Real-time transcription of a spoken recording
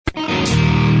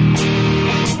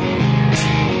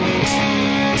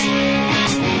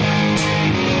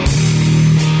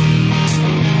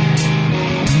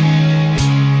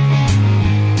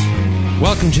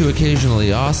Welcome to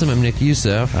Occasionally Awesome. I'm Nick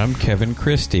Youssef. I'm Kevin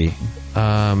Christie.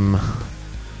 Well,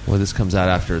 this comes out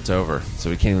after it's over, so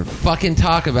we can't even fucking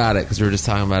talk about it because we were just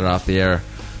talking about it off the air.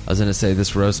 I was going to say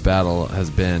this roast battle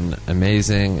has been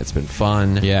amazing. It's been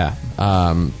fun. Yeah.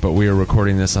 But we are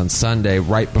recording this on Sunday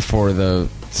right before the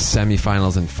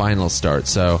semifinals and finals start.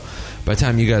 So by the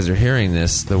time you guys are hearing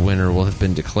this, the winner will have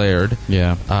been declared.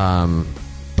 Yeah.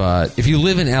 But if you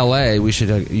live in LA, we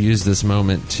should use this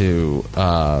moment to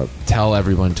tell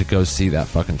everyone to go see that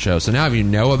fucking show. So now if you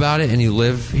know about it and you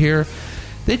live here,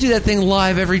 they do that thing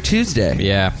live every Tuesday.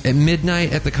 Yeah. At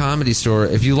midnight at the Comedy Store.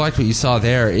 If you liked what you saw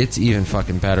there, it's even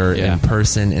fucking better in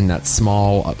person in that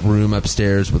small room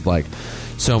upstairs with like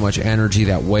so much energy.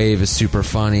 That wave is super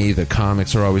funny. The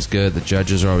comics are always good. The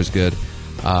judges are always good.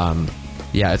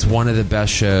 Yeah, it's one of the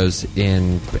best shows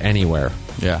in anywhere.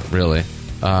 Yeah. Really.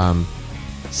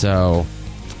 So,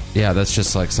 yeah, that's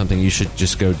just like something you should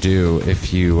just go do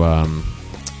if you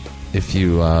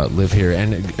live here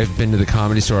and have been to the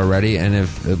Comedy Store already and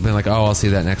have been like, oh, I'll see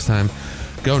that next time.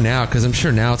 Go now, because I'm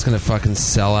sure now it's going to fucking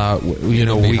sell out,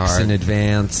 weeks hard. in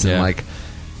advance. And like,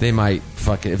 they might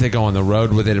fucking, if they go on the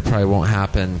road with it, it probably won't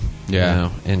happen.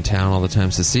 In town all the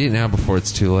time. So see it now before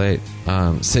it's too late.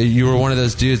 So you were one of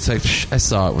those dudes like, I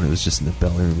saw it when it was just in the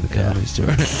belly room of the Comedy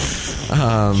Store.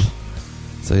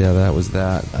 So yeah, that was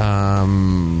that.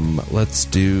 Let's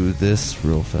do this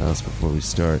real fast before we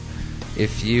start.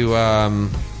 If you live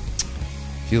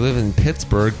in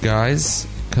Pittsburgh, guys,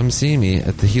 come see me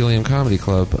at the Helium Comedy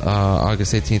Club,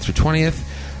 August 18th through 20th.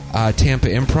 Tampa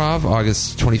Improv,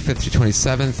 August 25th through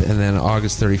 27th, and then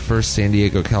August 31st, San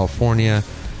Diego, California.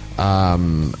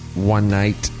 One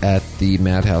night at the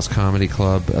Madhouse Comedy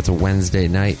Club. That's a Wednesday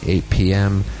night, 8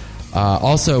 p.m.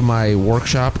 Also, my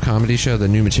workshop comedy show, the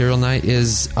New Material Night,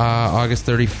 is August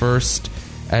 31st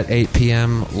at 8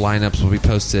 p.m. Lineups will be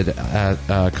posted at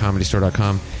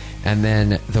comedystore.com. And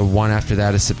then the one after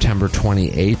that is September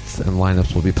 28th, and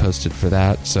lineups will be posted for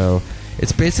that. So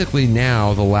it's basically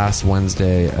now the last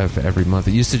Wednesday of every month.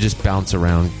 It used to just bounce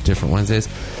around different Wednesdays.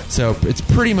 So it's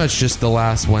pretty much just the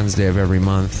last Wednesday of every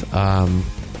month.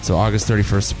 So August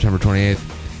 31st, September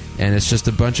 28th. And it's just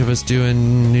a bunch of us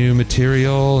doing new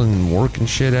material and working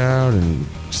shit out and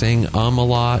saying a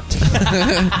lot.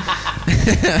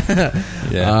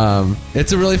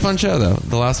 It's a really fun show, though.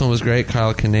 The last one was great.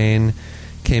 Kyle Kinane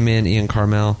came in, Ian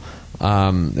Carmel.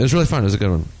 It was really fun. It was a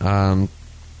good one.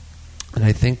 And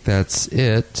I think that's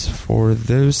it for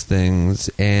those things.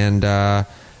 And a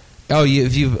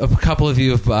couple of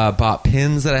you have bought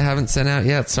pins that I haven't sent out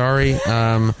yet. Sorry.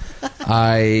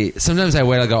 Sometimes I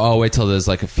wait. I'll go, wait till there's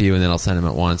like a few, and then I'll send them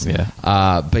at once. Yeah.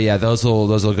 But yeah, those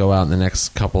will go out in the next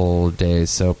couple days.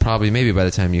 So probably maybe by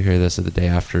the time you hear this or the day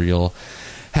after, you'll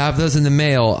have those in the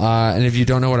mail. And if you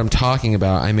don't know what I'm talking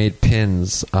about, I made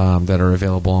pins that are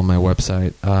available on my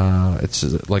website. It's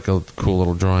just like a cool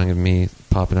little drawing of me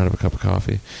popping out of a cup of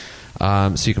coffee.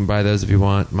 So you can buy those if you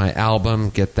want. My album,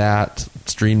 get that,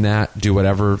 stream that, do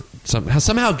whatever.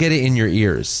 Somehow get it in your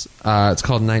ears. It's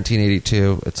called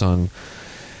 1982. It's on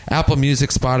Apple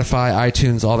Music, Spotify,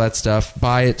 iTunes, all that stuff.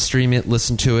 Buy it, stream it,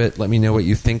 listen to it. Let me know what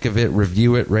you think of it.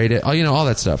 Review it, rate it. All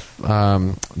that stuff.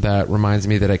 That reminds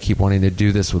me that I keep wanting to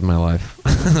do this with my life.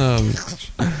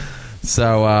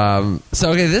 So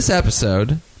okay, this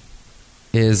episode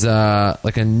is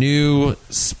like a new,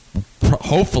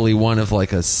 hopefully one of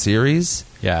like a series.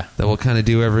 Yeah. That we'll kind of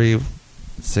do every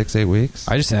 6-8 weeks.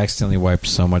 I just accidentally wiped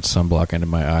so much sunblock into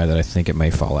my eye that I think it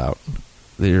may fall out.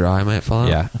 That your eye might fall out?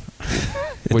 Yeah.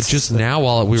 Just now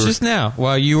while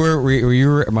you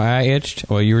were my eye itched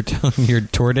while you were telling me your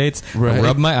tour dates. Right. I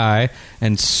rubbed my eye,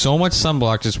 and so much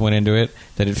sunblock just went into it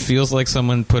that it feels like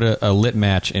someone put a lit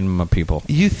match in my pupil.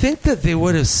 You think that they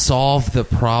would have solved the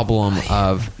problem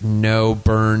of no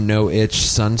burn, no itch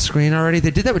sunscreen already?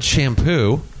 They did that with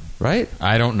shampoo, right?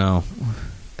 I don't know.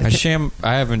 I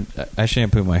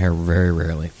shampoo my hair very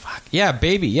rarely. Fuck. Yeah,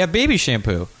 baby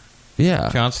shampoo. Yeah.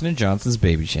 Johnson & Johnson's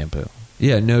baby shampoo.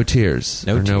 Yeah, no tears.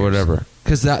 No whatever.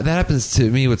 Because that happens to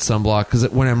me with sunblock. Because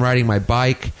when I'm riding my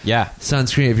bike,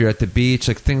 sunscreen, if you're at the beach,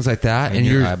 like things like that, and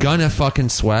you're gonna fucking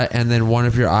sweat, and then one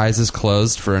of your eyes is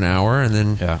closed for an hour, and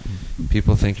then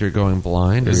people think you're going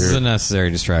blind. This is a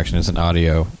necessary distraction. It's an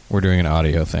audio. We're doing an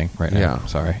audio thing right now. Yeah.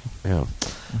 Sorry. Yeah.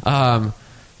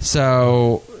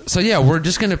 So yeah, we're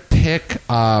just gonna pick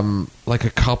like a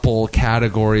couple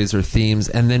categories or themes,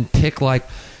 and then pick like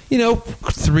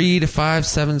 3 to 5,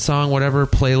 7 song, whatever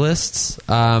playlists.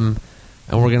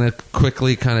 And we're going to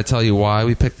quickly kind of tell you why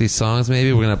we picked these songs.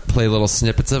 Maybe we're going to play little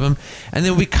snippets of them. And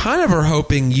then we kind of are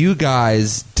hoping you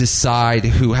guys decide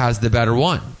who has the better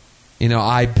one.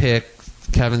 I pick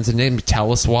Kevin's a name.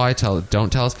 Tell us why.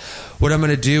 Don't tell us. What I'm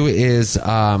going to do is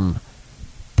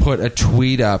put a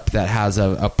tweet up that has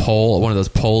a poll, one of those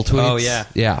poll tweets. Oh, yeah.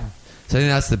 Yeah. So I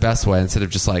think that's the best way instead of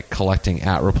just like collecting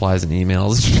at replies and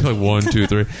emails. Just like 1, 2,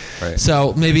 3. Right.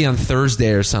 So maybe on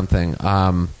Thursday or something,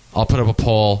 I'll put up a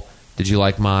poll. Did you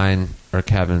like mine or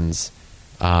Kevin's?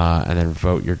 And then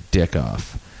vote your dick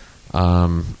off.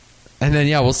 And then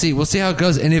we'll see how it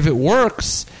goes. And if it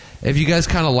works, if you guys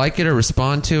kind of like it or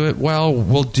respond to it, well,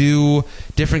 we'll do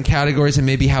different categories and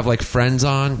maybe have like friends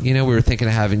on. You know, we were thinking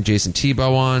of having Jason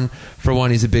Tebow on for one.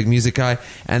 He's a big music guy.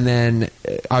 And then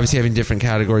obviously having different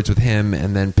categories with him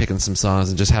and then picking some songs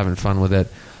and just having fun with it.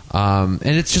 And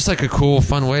it's just like a cool,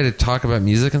 fun way to talk about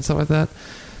music and stuff like that.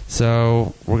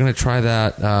 So we're going to try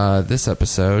that this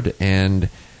episode and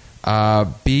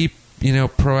be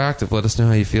proactive. Let us know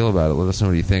how you feel about it. Let us know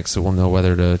what you think, so we'll know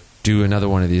whether to do another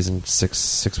one of these in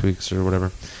six weeks or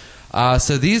whatever.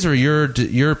 So these are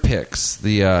your picks,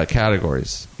 the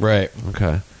categories. Right.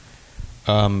 Okay.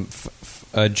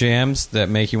 Jams that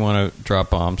make you want to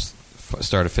drop bombs,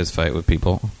 start a fist fight with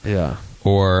people. Yeah.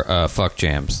 Or fuck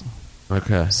jams.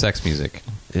 Okay. Sex music.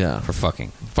 Yeah. For fucking.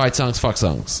 Fight songs, fuck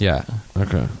songs. Yeah.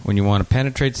 Okay. When you want to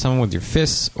penetrate someone with your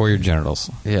fists or your genitals.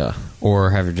 Yeah. Or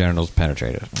have your genitals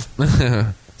penetrated.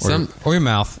 Or your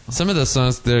mouth. Some of those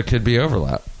songs, there could be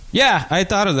overlap. Yeah, I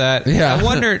thought of that. Yeah. I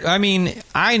wondered,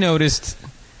 I noticed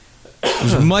it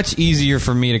was much easier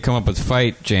for me to come up with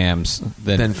fight jams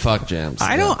than fuck jams.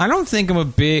 I don't think I'm a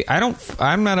big, I don't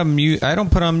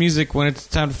put on music when it's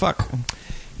time to fuck.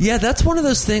 Yeah, that's one of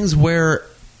those things where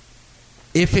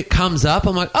if it comes up,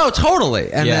 I'm like, oh,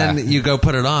 totally. And then you go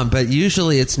put it on. But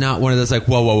usually it's not one of those like,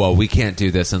 whoa, we can't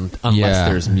do this unless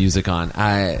there's music on.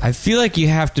 I feel like you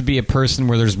have to be a person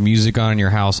where there's music on in your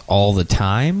house all the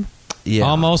time. Yeah.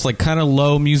 Almost like kind of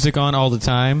low music on all the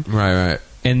time. Right.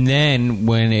 And then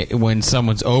when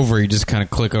someone's over, you just kind of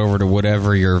click over to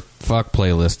whatever your fuck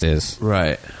playlist is.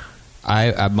 Right.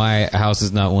 My house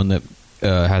is not one that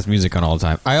has music on all the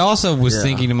time. I also was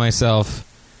thinking to myself,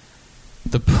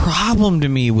 the problem to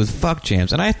me with fuck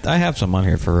jams, and I have some on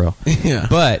here for real. Yeah.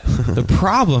 But the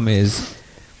problem is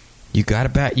you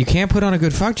can't put on a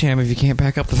good fuck jam if you can't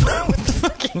back up with the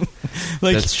fucking.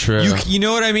 Like, that's true. You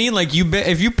know what I mean? Like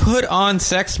if you put on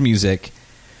sex music,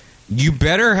 you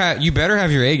better have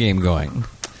your A game going.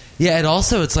 Yeah, it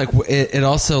also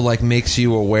makes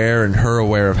you aware and her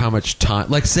aware of how much time.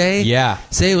 Like say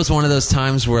it was one of those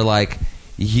times where like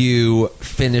you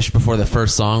finished before the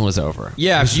first song was over.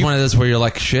 Yeah, it's one of those where you're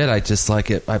like, shit, I just like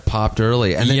it. I popped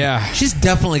early, and then she's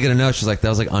definitely gonna know. She's like, that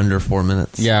was like under 4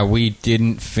 minutes. Yeah, we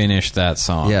didn't finish that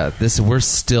song. Yeah, we're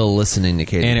still listening to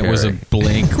Katy Perry. And it was a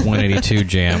Blink 182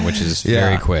 jam, which is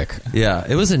very quick. Yeah,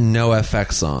 it was a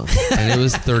NoFX song, and it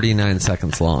was 39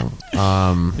 seconds long.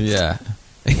 Yeah.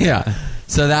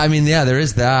 So there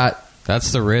is that.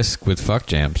 That's the risk with fuck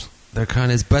jams. There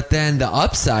kind of is, but then the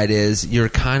upside is you're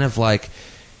kind of like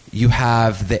you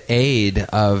have the aid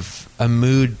of a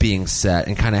mood being set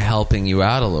and kind of helping you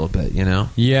out a little bit, you know?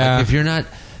 Yeah. Like if you're not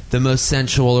the most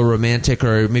sensual or romantic,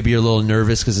 or maybe you're a little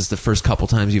nervous because it's the first couple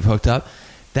times you've hooked up,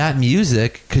 that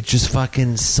music could just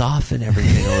fucking soften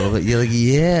everything a little bit. You're like,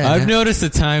 yeah. I've noticed the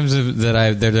times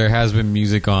that there has been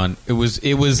music on. It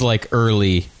was like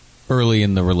early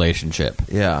in the relationship.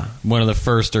 Yeah. One of the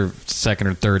first or second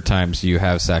or third times you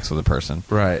have sex with a person.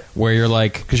 Right. Where you're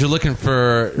like... Because you're looking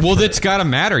for... Well, that's got to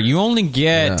matter. You only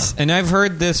get... Yeah. And I've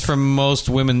heard this from most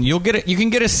women. You can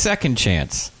get a second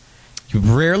chance. You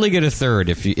rarely get a third.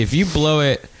 If you blow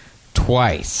it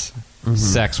twice,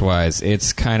 sex-wise,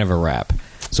 it's kind of a wrap.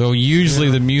 So usually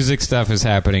the music stuff is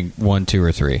happening 1, 2,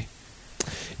 or 3.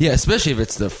 Yeah, especially if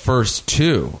it's the first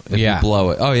two. If you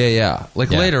blow it. Oh, yeah. Like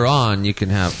later on, you can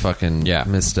have fucking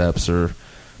missteps or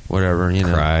whatever, you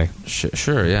know. Cry.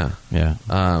 Sure, yeah. Yeah.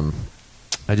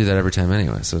 I do that every time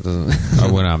anyway, so it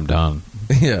doesn't... when I'm done.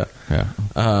 Yeah.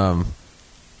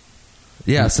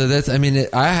 Yeah, so that's...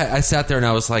 I sat there and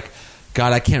I was like,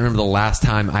 God, I can't remember the last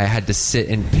time I had to sit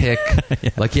and pick...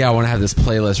 Like, I want to have this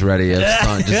playlist ready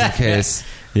just in case.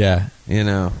 Yeah. You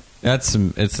know. That's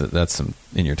some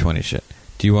in your 20s shit.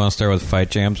 Do you want to start with fight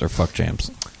jams or fuck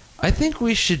jams? I think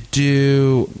we should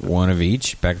do... One of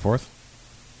each, back and forth?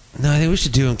 No, I think we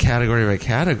should do them category by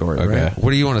category, okay. Right? What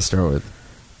do you want to start with?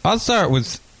 I'll start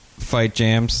with fight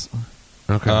jams.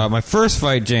 Okay. My first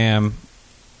fight jam...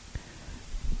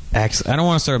 Actually, I don't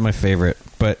want to start with my favorite,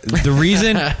 but the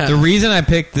reason I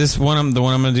picked this one, the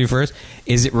one I'm going to do first,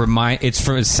 is it's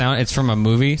from a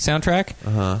movie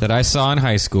soundtrack that I saw in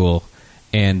high school,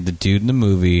 and the dude in the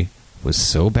movie was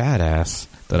so badass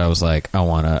that I was like, I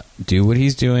want to do what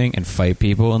he's doing and fight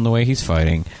people in the way he's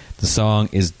fighting. The song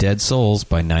is Dead Souls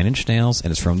by Nine Inch Nails, and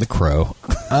it's from The Crow.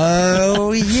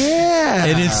 Oh, yeah.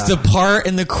 And it's the part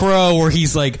in The Crow where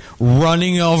he's like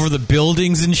running over the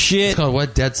buildings and shit. It's called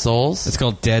what? Dead Souls? It's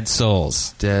called Dead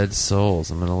Souls. Dead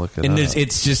Souls. I'm going to look it And up.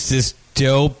 it's just this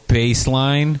dope bass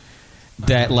line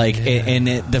that like,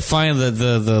 the final,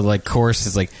 the like chorus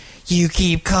is like, you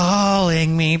keep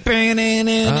calling me,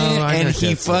 and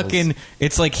he fucking,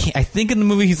 it's like, I think in the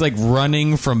movie he's like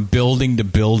running from building to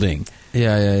building.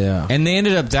 Yeah. And they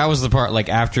ended up, that was the part like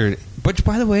after, but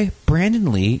by the way,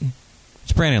 Brandon Lee,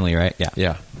 it's Brandon Lee, right?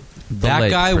 Yeah.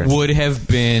 That guy would have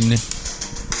been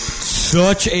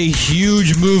such a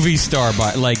huge movie star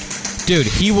by, like, dude,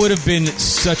 he would have been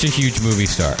such a huge movie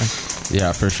star.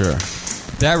 Yeah, for sure.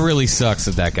 That really sucks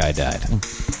that guy died.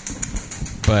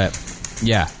 But,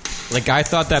 yeah. Like, I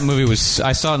thought that movie was,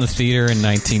 I saw it in the theater in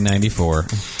 1994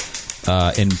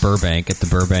 in Burbank at the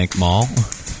Burbank Mall.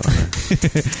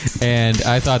 And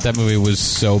I thought that movie was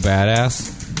so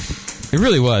badass. It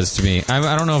really was to me.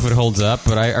 I don't know if it holds up,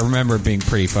 but I remember it being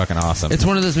pretty fucking awesome. It's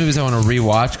one of those movies I want to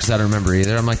rewatch because I don't remember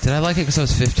either. I'm like, did I like it because I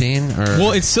was 15? Or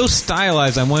well, it's so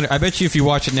stylized. I bet you if you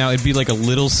watch it now, it'd be like a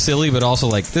little silly, but also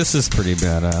like, this is pretty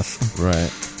badass.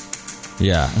 Right.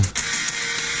 Yeah.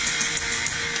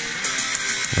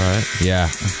 Right.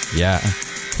 Yeah.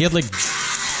 He had like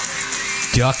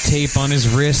duct tape on his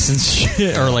wrists and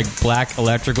shit, or like black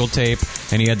electrical tape,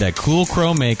 and he had that cool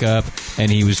crow makeup, and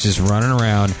he was just running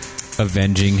around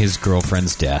avenging his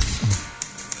girlfriend's death.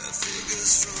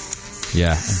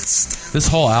 Yeah. This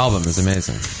whole album is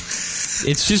amazing.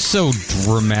 It's just so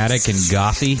dramatic and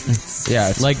gothy. Yeah,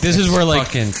 it's like this is where like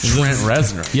fucking Trent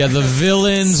Reznor. Yeah, the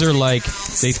villains are like,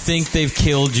 they think they've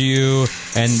killed you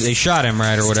and they shot him,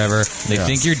 right, or whatever. They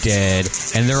think you're dead,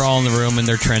 and they're all in the room in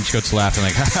their trench coats laughing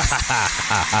like ha ha ha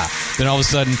ha ha. Then all of a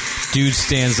sudden, dude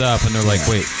stands up and they're like,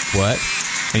 wait, what?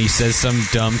 And he says some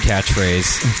dumb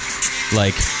catchphrase.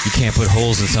 Like, you can't put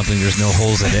holes in something, there's no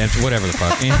holes in it, whatever the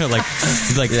fuck. You know,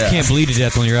 like you can't bleed to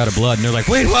death when you're out of blood. And they're like,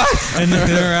 wait, what? And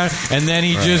then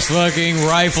he just fucking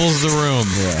rifles the room.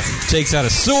 Yeah. Takes out a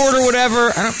sword or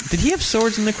whatever. Did he have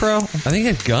swords in The Crow? I think he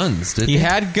had guns, didn't he? He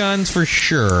had guns for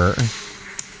sure.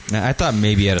 Now, I thought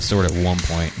maybe he had a sword at one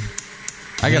point.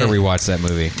 I gotta rewatch that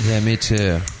movie. Yeah, me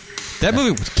too. That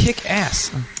movie was kick-ass.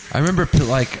 I remember,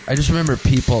 I just remember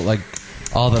people, like,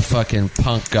 all the fucking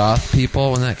punk goth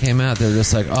people when that came out, they're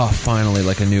just like, oh, finally,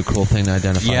 like a new cool thing to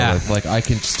identify with. Like, I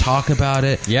can just talk about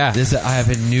it. Yeah. I have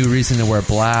a new reason to wear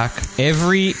black.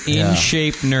 Every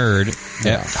in-shape nerd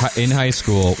in high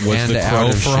school was the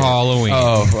Crow for Halloween.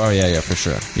 Oh, yeah, for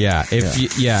sure. Yeah,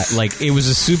 like it was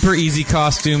a super easy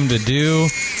costume to do.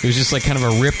 It was just like kind of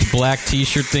a ripped black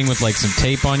T-shirt thing with like some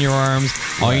tape on your arms.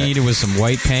 All you needed was some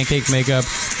white pancake makeup,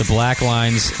 the black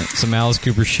lines, some Alice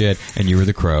Cooper shit, and you were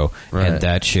the Crow. Right. And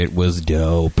that shit was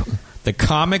dope. The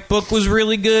comic book was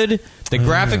really good. The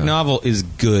graphic novel is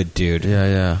good, dude.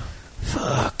 Yeah.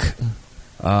 Fuck.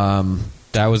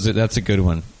 That's a good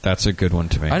one. That's a good one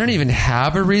to me. I don't even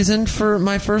have a reason for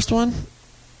my first one,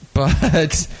 but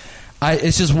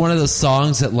it's just one of those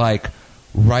songs that, like,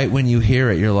 right when you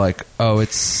hear it, you're like, oh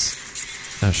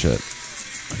shit,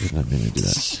 I did not mean to do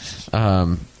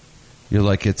that. You're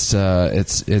like,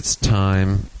 it's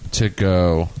time to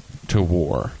go to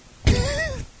war.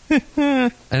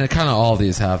 And it kind of all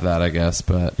these have that, I guess,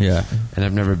 but yeah. And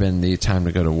I've never been the time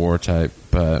to go to war type,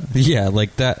 but yeah,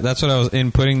 like that's what I was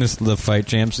in putting the fight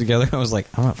jams together. I was like,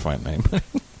 I'm not fighting anybody.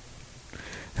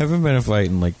 Haven't been a fight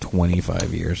in like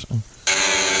 25 years. But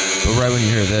right when you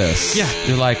hear this,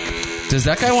 you're like, does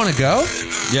that guy want to go?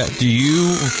 Yeah. Do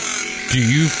you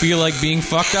feel like being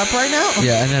fucked up right now?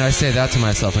 Yeah, and then I say that to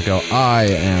myself. I go, I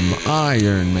am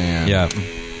Iron Man. Yeah.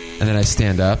 And then I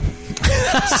stand up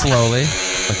slowly,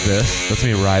 like this. That's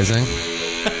me rising.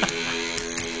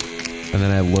 And then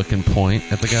I look and point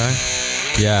at the guy.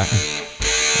 Yeah.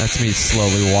 That's me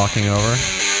slowly walking over.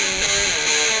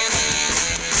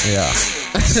 Yeah.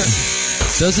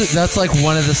 That's like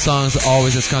one of the songs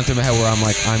always that's gone through my head where I'm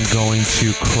like, I'm going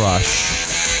to crush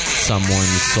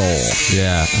someone's soul.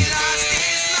 Yeah.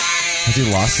 Has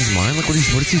he lost his mind? Like, what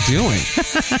is he doing?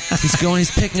 He's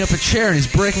picking up a chair and he's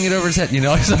breaking it over his head. You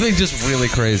know, something just really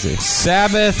crazy.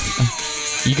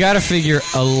 Sabbath, you got to figure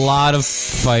a lot of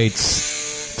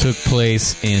fights took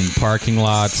place in parking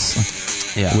lots.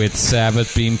 Yeah. With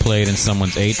Sabbath being played in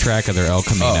someone's 8-track of their El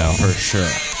Camino. Oh, for sure.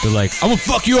 They're like, I'm going to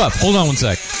fuck you up. Hold on one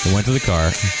sec. They went to the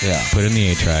car, put in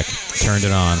the 8-track, turned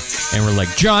it on, and we're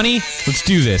like, Johnny, let's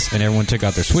do this. And everyone took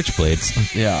out their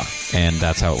switchblades. Yeah. And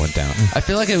that's how it went down. I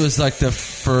feel like it was like the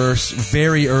first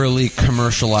very early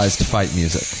commercialized fight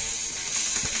music.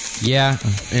 Yeah.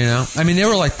 You know? I mean, they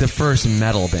were like the first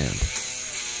metal band.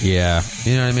 Yeah.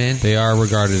 You know what I mean? They are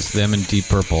regarded as them and Deep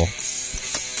Purple.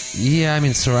 Yeah, I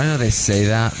mean, so I know they say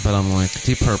that, but I'm like,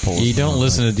 Deep Purple. You don't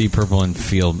listen to Deep Purple and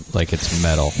feel like it's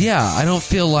metal. Yeah, I don't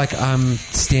feel like I'm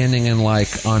standing in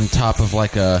like on top of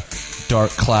like a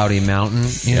dark, cloudy mountain,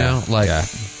 you know, like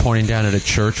pointing down at a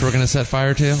church we're going to set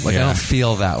fire to. Like, I don't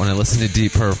feel that when I listen to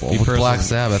Deep Purple. With Black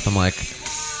Sabbath, I'm like,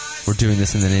 we're doing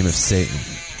this in the name of Satan.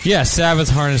 Yeah, Sabbath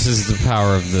harnesses the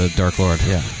power of the Dark Lord.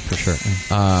 Yeah, for sure.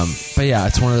 But yeah,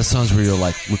 it's one of those songs where you're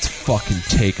like, let's fucking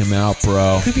take him out,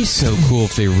 bro. It would be so cool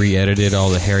if they re-edited all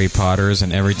the Harry Potters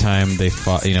and every time they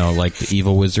fought, you know, like the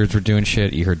evil wizards were doing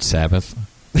shit, you heard Sabbath.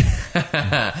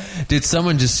 Did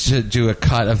someone just do a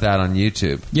cut of that on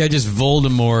YouTube? Yeah, just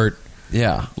Voldemort,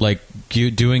 Yeah. like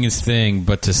doing his thing,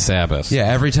 but to Sabbath. Yeah,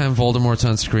 every time Voldemort's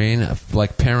on screen,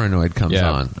 like Paranoid comes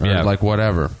on. Or like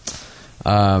whatever.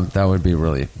 That would be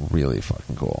really, really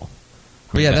fucking cool.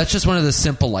 But yeah, that's just one of the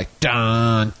simple, like,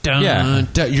 dun, dun,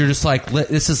 dun. You're just like,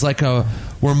 this is like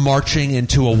we're marching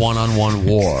into a one-on-one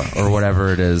war, or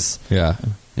whatever it is. Yeah.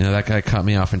 You know, that guy cut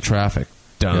me off in traffic.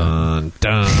 Dun,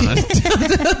 dun.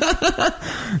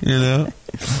 You know?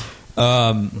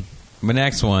 My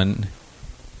next one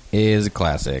is a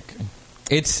classic.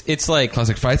 It's like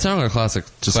Classic fight song or classic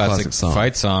song?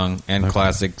 fight song and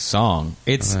classic song.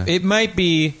 It might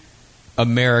be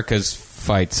America's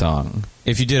fight song.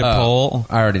 If you did a poll,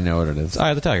 I already know what it is. it's Eye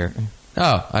of the Tiger.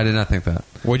 Oh, I did not think that.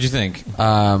 What'd you think?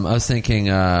 I was thinking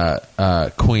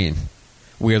Queen.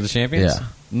 We Are the Champions? Yeah.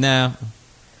 No.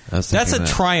 That's a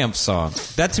triumph song.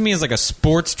 That to me is like a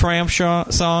sports triumph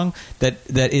song that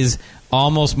is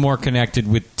almost more connected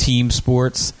with team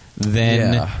sports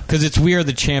than... Because it's We Are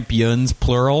the Champions,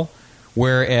 plural,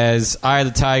 whereas Eye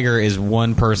of the Tiger is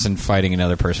one person fighting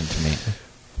another person to me.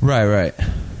 Right.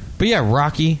 But yeah,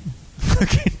 Rocky...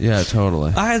 Yeah,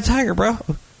 totally. Eye of the Tiger, bro.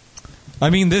 I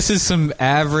mean, this is some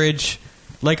average...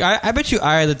 Like, I bet you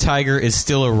Eye of the Tiger is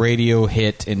still a radio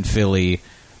hit in Philly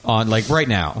on, like, right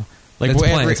now. Like,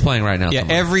 it's playing right now. Yeah,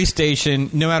 somewhere. every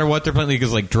station, no matter what they're playing,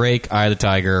 because, like, Drake, Eye of the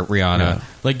Tiger, Rihanna. Yeah.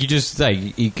 Like, you just, like,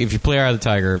 if you play Eye of the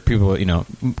Tiger, people, you know,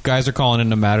 guys are calling in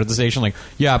no matter the station, like,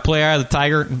 yeah, play Eye of the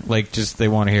Tiger. Like, just, they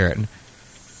want to hear it.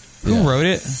 Who wrote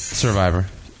it? Survivor.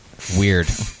 Weird.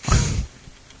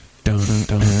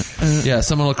 Yeah,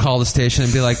 someone will call the station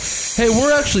and be like, "Hey,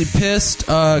 we're actually pissed.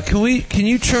 Can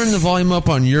you turn the volume up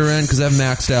on your end? Because I've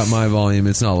maxed out my volume.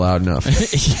 It's not loud enough.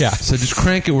 Yeah. So just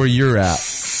crank it where you're at.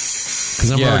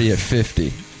 Because I'm already at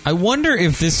 50. I wonder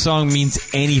if this song means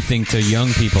anything to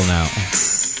young people now.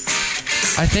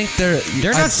 I think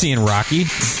They're not seeing Rocky.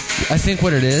 I think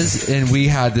what it is, and we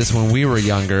had this when we were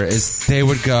younger, is they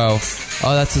would go,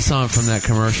 "Oh, that's a song from that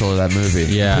commercial or that movie."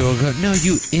 Yeah. And people would go, "No,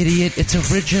 you idiot! It's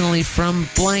originally from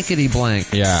blankety blank."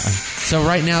 Yeah. So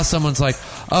right now, someone's like,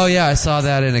 "Oh yeah, I saw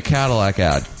that in a Cadillac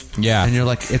ad." Yeah. And you're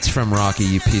like, "It's from Rocky,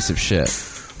 you piece of shit."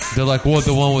 They're like, "What,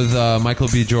 the one with Michael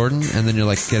B. Jordan?" And then you're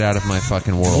like, "Get out of my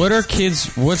fucking world." What are kids?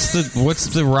 What's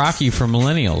the Rocky for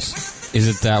millennials? Is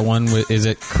it that one? Is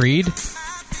it Creed?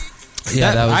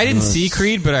 Yeah, that was I didn't see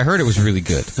Creed, but I heard it was really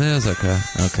good. It was okay.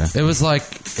 Okay. It was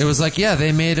like, yeah,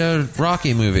 they made a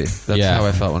Rocky movie. That's how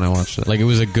I felt when I watched it. Like, it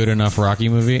was a good enough Rocky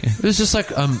movie. It was just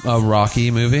like a Rocky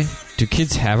movie. Do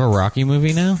kids have a Rocky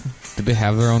movie now? Do they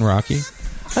have their own Rocky?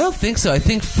 I don't think so. I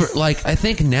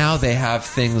think now they have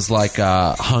things like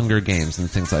Hunger Games and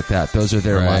things like that. Those are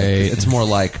their like. It's more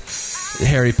like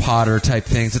Harry Potter type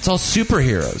things. It's all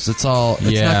superheroes. It's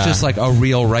not just like a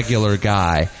real regular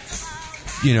guy,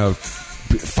 you know,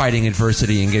 fighting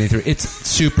adversity and getting through. It's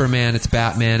Superman. It's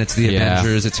Batman. It's the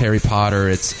Avengers. It's Harry Potter.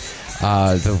 It's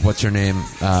what's her name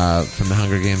from the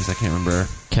Hunger Games? I can't remember.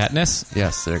 Katniss?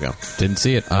 Yes, there you go. Didn't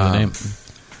see it. The name.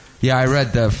 Yeah, I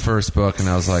read the first book and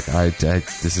I was like,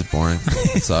 this is boring.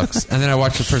 It sucks. And then I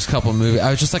watched the first couple of movies.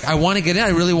 I was just like, I want to get in. I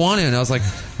really want to. And I was like,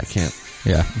 I can't.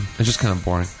 Yeah. It's just kind of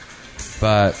boring.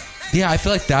 But yeah, I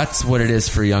feel like that's what it is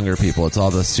for younger people. It's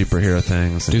all the superhero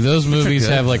things. Do those movies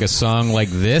have like a song like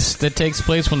this that takes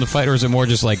place when the fight, or is it more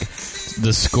just like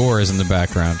the score is in the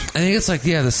background? I think it's like,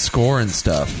 the score and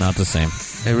stuff. Not the same.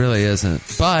 It really isn't.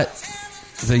 But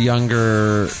the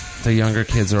younger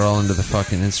kids are all into the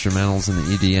fucking instrumentals and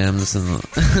the EDMs and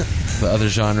the other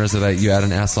genres that you add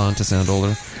an S on to sound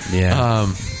older. Yeah.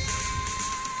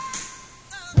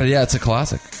 But yeah, it's a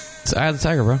classic. It's Eye of the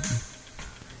Tiger, bro.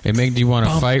 It made you want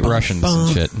to fight Russians and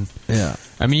shit. Yeah.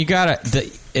 I mean, you gotta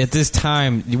at this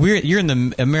time.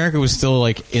 America was still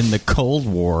like in the Cold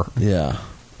War. Yeah.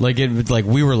 Like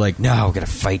we were like, no, we're gonna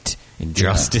fight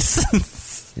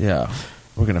injustice. Yeah.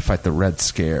 We're gonna fight the Red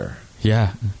Scare.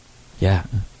 Yeah.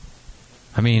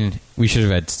 I mean, we should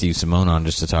have had Steve Simone on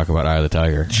just to talk about Eye of the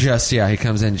Tiger. He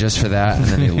comes in just for that, and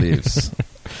then he leaves.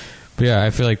 Yeah, I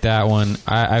feel like that one.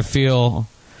 I feel,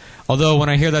 although when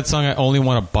I hear that song, I only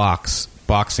want a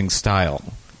boxing style.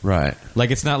 Right.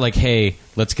 Like, it's not like, hey,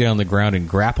 let's get on the ground and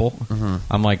grapple. Mm-hmm.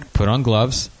 I'm like, put on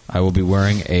gloves. I will be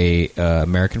wearing a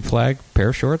American flag pair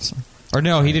of shorts. Or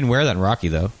no, he didn't wear that in Rocky,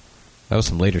 though. That was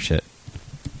some later shit.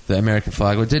 The American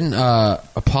flag. Well, didn't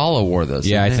Apollo wore those?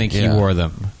 Yeah, I didn't think he wore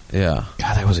them. Yeah.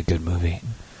 God, that was a good movie.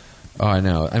 Oh, I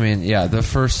know. I mean, yeah, the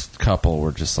first couple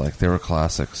were just like, they were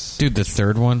classics. Dude, the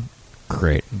third one,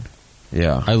 great.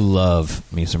 Yeah. I love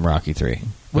me some Rocky 3.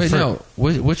 Wait, no.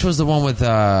 Which was the one with...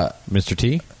 Mr.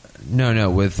 T?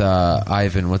 No, with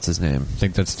Ivan. What's his name? I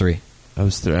think that's 3. That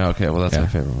was 3. Okay, well, that's my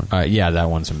favorite one. Yeah, that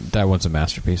one's a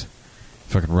masterpiece.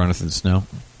 Fucking Runneth in the Snow.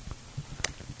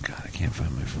 God, I can't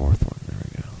find my fourth one. There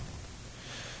we go.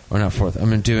 Or not fourth.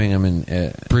 I'm in...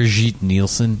 Brigitte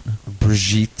Nielsen.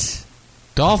 Brigitte.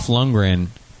 Dolph Lundgren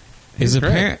is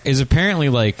apparently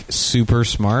like super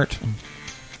smart.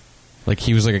 Like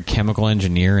he was like a chemical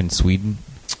engineer in Sweden.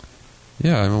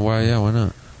 Yeah, I mean, why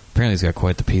not? Apparently he's got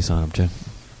quite the piece on him too.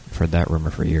 I've heard that rumor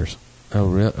for years. Oh,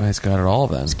 really? He's got it all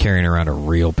then. He's carrying around a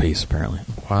real piece apparently.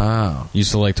 Wow.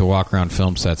 Used to like to walk around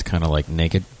film sets kind of like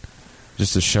naked.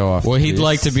 Just to show off. Well, he'd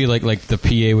like to be like the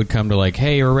PA would come to like,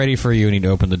 hey, we're ready for you, and he'd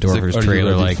open the door for his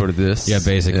trailer, like for this. Yeah,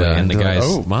 basically. Yeah, and the guy's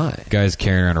like, oh my, guy's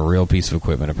carrying around a real piece of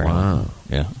equipment apparently. Wow.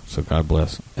 Yeah. So God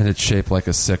bless. And it's shaped like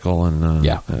a sickle, and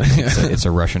yeah, it's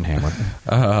a Russian hammer.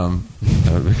 That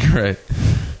would be great.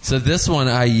 So this one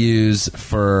I use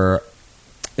for.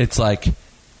 It's like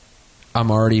I'm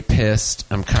already pissed.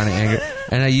 I'm kind of angry,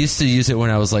 and I used to use it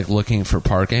when I was like looking for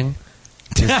parking.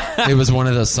 It was one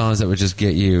of those songs that would just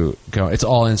get you going. It's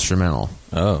all instrumental.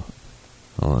 Oh.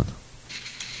 Hold on.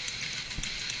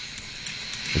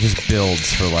 It just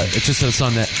builds for like... It's just a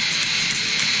song that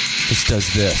just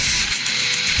does this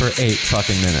for 8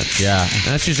 fucking minutes. Yeah.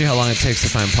 And that's usually how long it takes to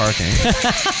find parking.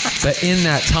 But in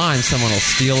that time, someone will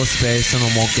steal a space,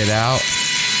 someone won't get out,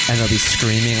 and they'll be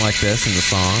screaming like this in the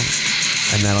song,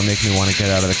 and that'll make me want to get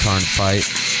out of the car and fight.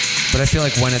 But I feel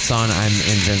like when it's on, I'm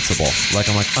invincible.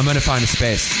 I'm going to find a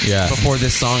space before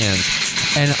this song ends.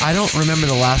 And I don't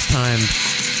remember the last time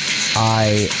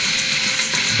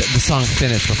the song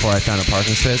finished before I found a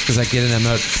parking space, because I get in that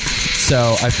mode.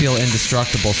 So I feel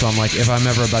indestructible. So I'm like, if I'm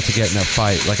ever about to get in a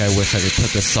fight, like I wish I could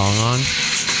put this song on,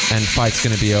 and fight's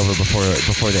going to be over before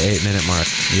the 8-minute mark.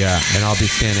 Yeah. And I'll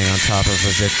be standing on top of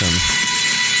a victim.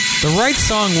 The right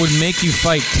song would make you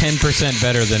fight 10%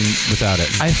 better than without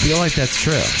it. I feel like that's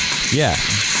true. Yeah.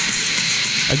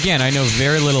 Again, I know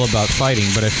very little about fighting,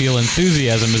 but I feel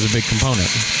enthusiasm is a big component.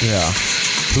 Yeah.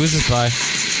 Who is this by?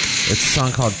 It's a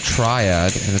song called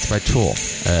Triad, and it's by Tool.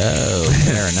 Oh,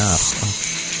 fair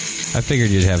enough. I figured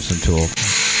you'd have some Tool.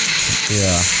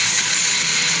 Yeah.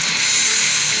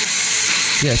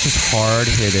 Yeah, it's just hard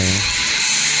hitting.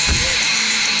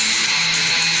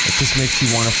 It just makes you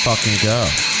want to fucking go.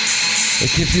 It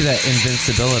gives you that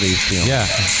invincibility feeling. Yeah.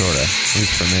 Sort of. At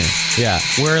least for me. Yeah.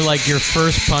 Where, like, your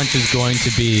first punch is going to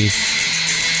be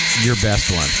your best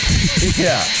one.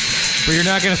 Yeah. But you're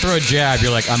not going to throw a jab.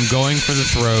 You're like, I'm going for the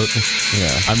throat.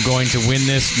 Yeah. I'm going to win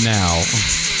this now.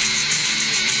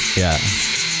 Yeah.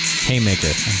 Haymaker.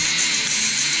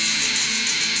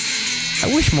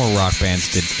 I wish more rock bands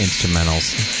did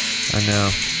instrumentals. I know.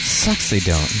 Sucks they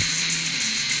don't.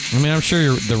 I mean, I'm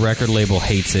sure the record label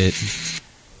hates it.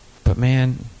 But,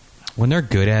 man, when they're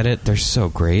good at it, they're so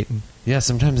great. Yeah,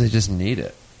 sometimes they just need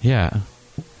it. Yeah.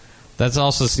 That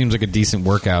also seems like a decent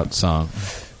workout song.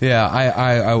 Yeah,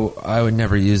 I would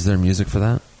never use their music for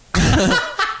that.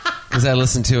 Because I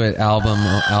listen to it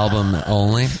album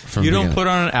only. You don't put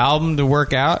on an album to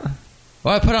work out?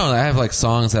 Well, I have like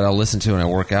songs that I'll listen to when I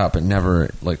work out, but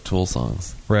never like Tool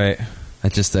songs. Right. I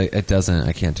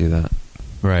can't do that.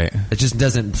 Right. It just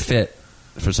doesn't fit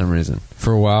for some reason.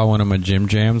 For a while, one of my gym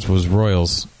jams was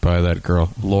Royals by that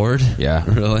girl. Lord? Yeah.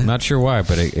 Really? Not sure why,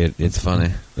 but it's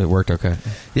funny. It worked okay.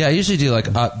 Yeah, I usually do like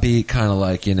upbeat, kind of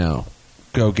like,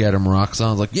 go get 'em rock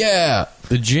songs. Like, yeah.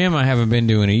 The gym I haven't been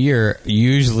to in a year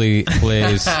usually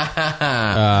plays... you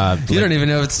don't even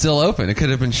know if it's still open. It could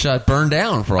have been burned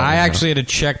down for all I actually had to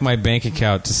check my bank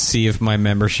account to see if my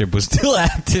membership was still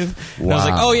active. Wow. And I was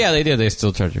like, oh yeah, they did. They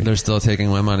still charge me. They're still taking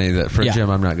my money for a gym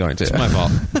I'm not going to. It's my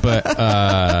fault. But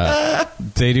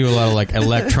they do a lot of like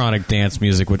electronic dance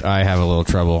music, which I have a little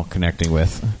trouble connecting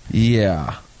with.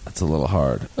 Yeah. That's a little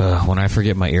hard. When I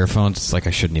forget my earphones, it's like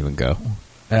I shouldn't even go.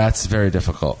 That's very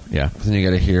difficult. Yeah. Then you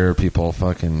got to hear people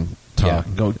fucking talk.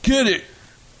 Yeah. Go, get it!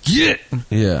 Get it!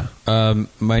 Yeah.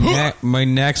 My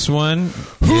next one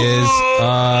is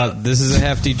this is a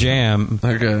hefty jam.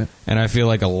 Okay. And I feel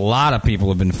like a lot of people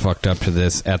have been fucked up to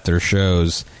this at their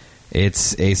shows.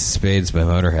 It's Ace of Spades by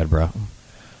Motorhead, bro.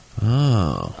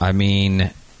 Oh. I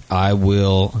mean, I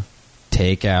will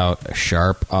take out a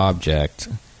sharp object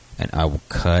and I will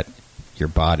cut your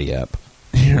body up.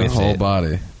 Your with whole it.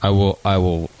 body. I will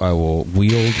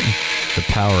wield the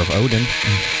power of Odin.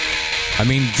 I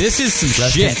mean, this is some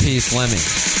Rest shit. in peace, Lemmy.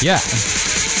 Yeah.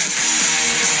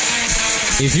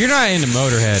 If you're not into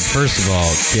Motorhead, first of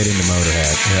all, get into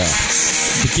Motorhead. Yeah.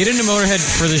 But get into Motorhead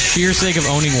for the sheer sake of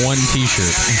owning one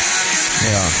T-shirt.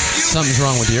 Yeah. Something's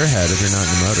wrong with your head if you're not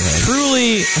into Motorhead.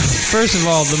 Truly, first of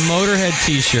all, the Motorhead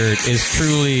T-shirt is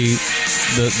truly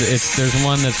there's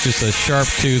one that's just a sharp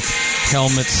tooth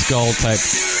helmet skull type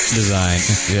design.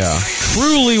 Yeah.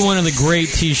 Truly One of the great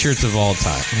T-shirts of all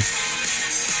time.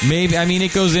 Maybe, I mean,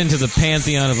 it goes into the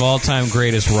pantheon of all-time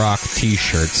greatest rock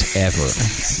T-shirts ever.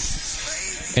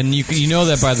 And you know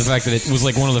that by the fact that it was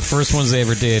like one of the first ones they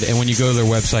ever did, and when you go to their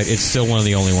website, it's still one of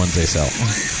the only ones they sell.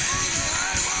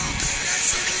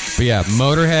 But yeah,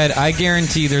 Motorhead, I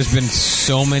guarantee there's been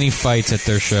so many fights at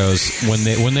their shows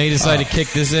when they decide to kick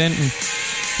this in.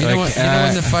 You know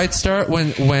when the fights start?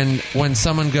 When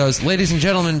someone goes, ladies and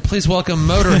gentlemen, please welcome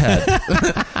Motorhead.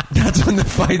 That's when the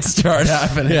fights start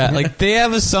happening. Yeah, like they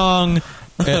have a song,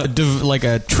 like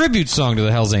a tribute song to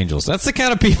the Hells Angels. That's the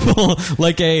kind of people,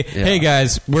 like hey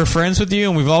guys, we're friends with you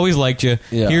and we've always liked you.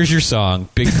 Yeah. Here's your song,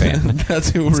 big fan. That's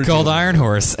who It's we're called doing. Iron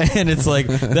Horse, and it's like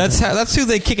that's who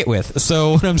they kick it with.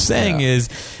 So what I'm saying is,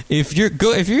 if you're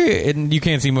and you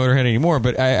can't see Motorhead anymore,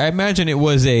 but I imagine it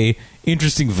was a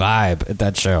interesting vibe at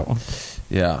that show.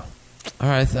 Yeah. All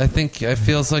right. I think it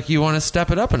feels like you want to step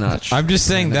it up a notch. I'm just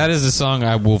saying that is a song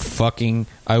I will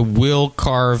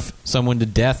carve someone to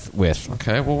death with.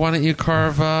 Okay. Well, why don't you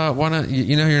carve?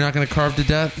 You know who you're not going to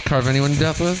carve anyone to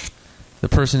death with? The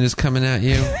person who's coming at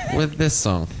you with this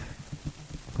song.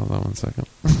 Hold on 1 second.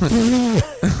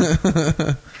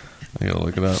 I gotta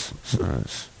look it up. All right.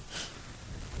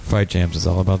 Fight Jams is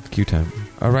all about the Q time.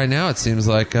 Right now, it seems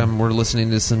like we're listening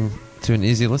to an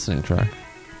easy listening track.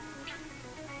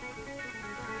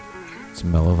 It's a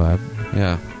mellow vibe.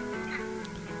 Yeah.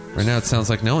 Right now, it sounds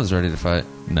like no one's ready to fight.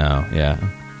 No, yeah.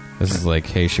 This is like,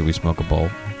 hey, should we smoke a bowl?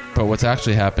 But what's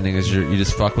actually happening is you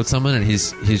just fuck with someone and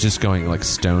he's just going like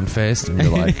stone faced, and you're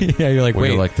like, yeah, you're like, wait,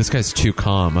 you're like, this guy's too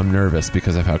calm. I'm nervous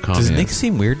because of how calm does he Nick is.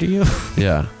 seem weird to you?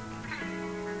 Yeah.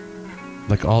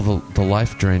 Like all the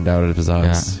life drained out of his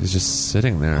eyes. Yeah. He's just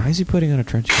sitting there. Why is he putting on a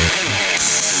trench coat?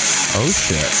 Oh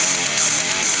shit.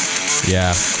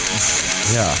 Yeah.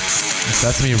 Yeah.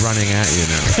 That's me running at you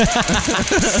now.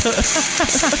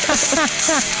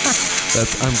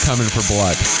 I'm coming for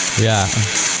blood. Yeah.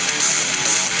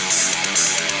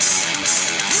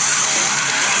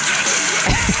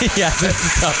 Yeah, this is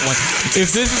a tough one.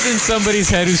 If this is in somebody's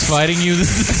head who's fighting you,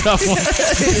 this is a tough one.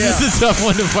 This is a tough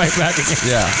one to fight back against.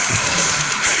 Yeah.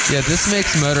 Yeah, this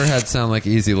makes Motorhead sound like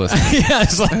easy listening. Yeah,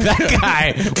 it's like that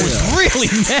guy was really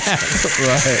mad.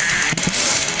 Right.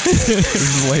 This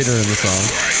is later in the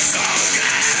song.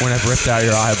 When I've ripped out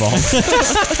your eyeballs.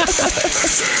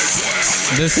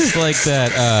 This is like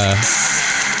that,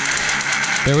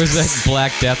 there was that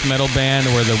black death metal band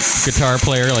where the guitar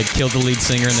player like killed the lead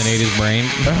singer and then ate his brain.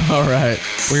 All right.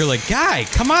 Where you're like, guy,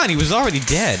 come on, he was already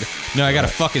dead. No, I gotta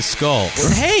fuck his skull.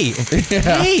 Hey,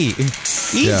 hey,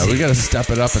 easy. Yeah, we gotta step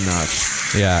it up a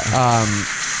notch. Yeah.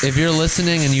 If you're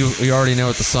listening and you already know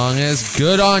what the song is,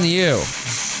 good on you.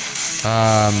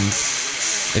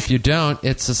 If you don't,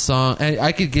 it's a song. And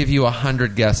I could give you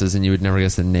 100 guesses and you would never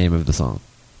guess the name of the song.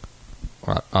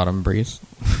 Autumn Breeze.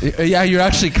 Yeah, you're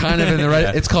actually kind of in the right.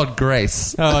 Yeah. It's called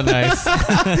Grace. Oh, nice.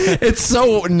 It's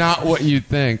so not what you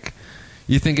think.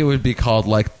 You think it would be called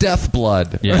like Death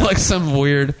Blood or like some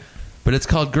weird, but it's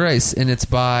called Grace, and it's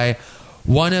by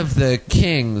one of the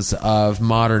kings of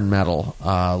modern metal,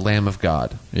 Lamb of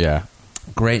God. Yeah.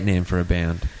 Great name for a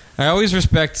band. I always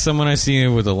respect someone I see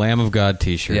with a Lamb of God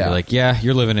t-shirt. Yeah. You're like, yeah,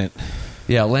 you're living it.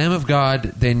 Yeah, Lamb of God.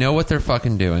 They know what they're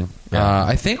fucking doing. Yeah.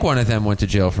 I think one of them went to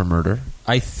jail for murder.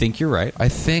 I think you're right. I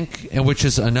think, and which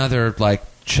is another like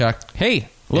check. Hey,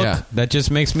 look, Yeah. that just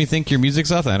makes me think your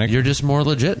music's authentic. You're just more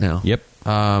legit now. Yep.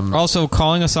 Also,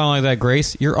 calling a song like that,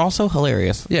 Grace, you're also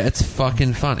hilarious. Yeah, it's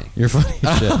fucking funny. You're funny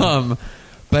as shit.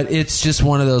 But it's just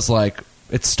one of those like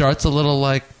it starts a little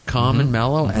like calm and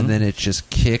mellow, and then it just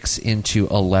kicks into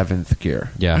 11th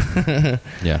gear. Yeah.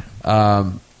 Yeah.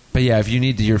 But yeah, if you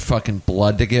need your fucking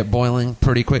blood to get boiling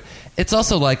pretty quick, it's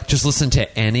also like just listen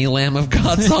to any Lamb of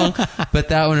God song, but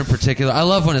that one in particular. I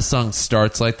love when a song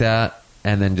starts like that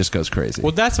and then just goes crazy.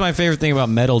 Well, that's my favorite thing about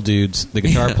metal dudes, the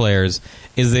guitar players,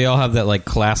 is they all have that like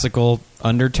classical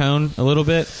undertone a little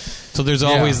bit. So there's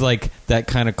always like that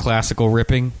kind of classical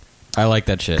ripping. I like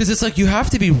that shit. Because it's like you have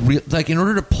to be like in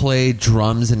order to play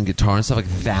drums and guitar and stuff like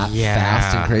that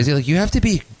fast and crazy. Like you have to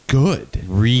be good,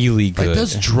 really good. Like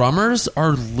those drummers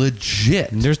are legit.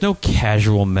 There's no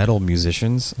casual metal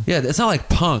musicians. Yeah, it's not like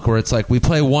punk where it's like we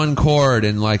play one chord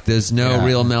and like there's no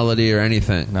real melody or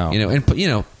anything. No, and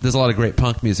there's a lot of great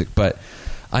punk music, but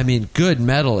I mean, good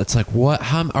metal. It's like what?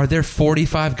 How are there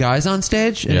 45 guys on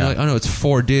stage? And you're like, oh no, it's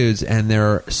 4 dudes and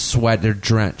they're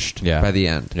drenched by the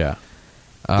end. Yeah.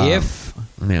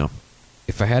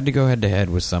 If I had to go head to head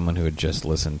with someone who had just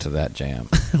listened to that jam,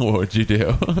 what would you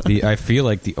do? I feel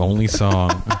like the only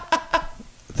song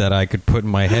that I could put in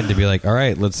my head to be like, all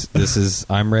right,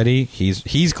 I'm ready.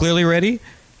 He's clearly ready.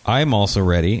 I'm also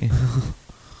ready.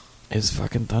 Is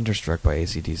fucking Thunderstruck by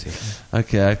AC/DC.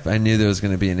 Okay, I knew there was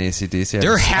going to be an AC/DC.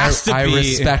 There has to be. I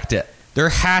respect it. There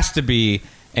has to be.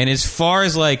 And as far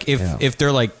as like if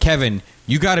they're like, Kevin,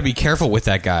 you got to be careful with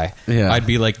that guy. Yeah. I'd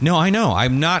be like, no, I know.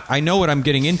 I'm not. I know what I'm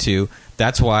getting into.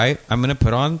 That's why I'm going to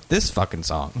put on this fucking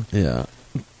song. Yeah.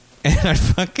 And I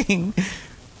fucking...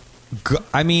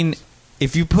 I mean,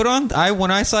 if you put on... when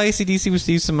I saw AC/DC with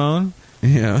Steve Simone...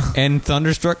 Yeah. And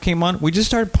Thunderstruck came on, we just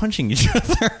started punching each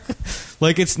other.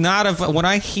 Like, it's not a... When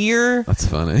I hear... That's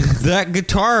funny. That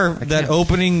guitar, that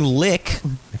opening lick...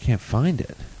 I can't find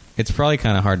it. It's probably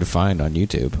kind of hard to find on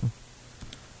YouTube.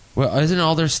 Well, isn't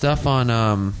all their stuff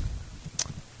on...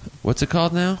 what's it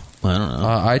called now? I don't know.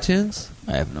 iTunes?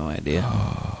 I have no idea.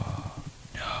 Oh,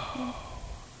 no.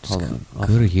 Hold on.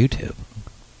 Go to YouTube.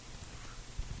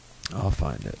 I'll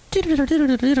find it. There we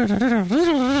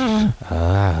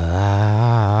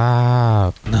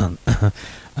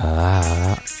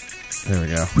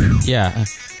go. Yeah.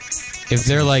 If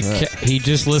they're like, he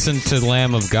just listened to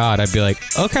Lamb of God, I'd be like,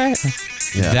 okay,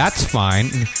 that's fine.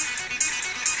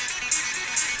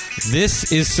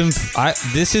 This is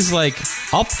this is like,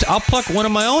 I'll pluck one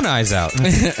of my own eyes out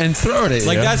and throw it at you.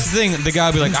 Like, that's the thing. The guy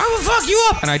would be like, I will fuck you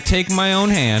up. And I take my own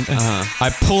hand.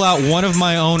 I pull out one of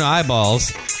my own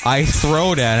eyeballs. I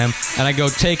throw it at him. And I go,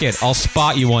 take it. I'll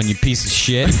spot you one, you piece of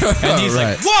shit. And he's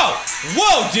like,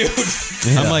 whoa, dude.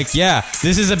 Yeah. I'm like, yeah,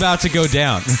 this is about to go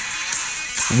down.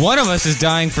 One of us is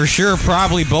dying for sure,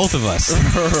 probably both of us.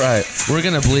 Right. We're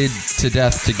going to bleed to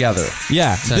death together.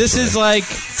 Yeah. This is like,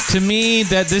 to me,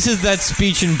 this is that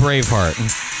speech in Braveheart.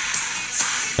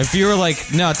 If you were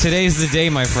like, no, today's the day,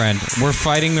 my friend. We're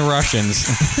fighting the Russians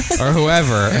or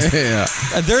whoever. Yeah.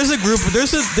 There's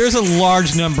a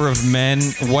large number of men,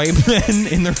 white men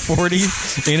in their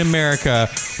 40s in America,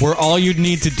 where all you'd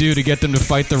need to do to get them to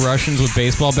fight the Russians with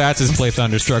baseball bats is play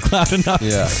Thunderstruck loud enough.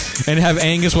 Yeah. And have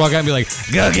Angus walk out and be like,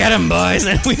 go get him, boys.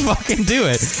 And we fucking do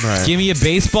it. Right. Give me a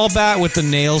baseball bat with the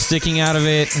nails sticking out of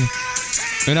it,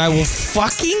 and I will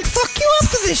fucking fuck you up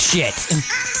to this shit.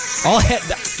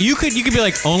 You could be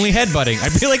like, only headbutting.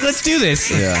 I'd be like, let's do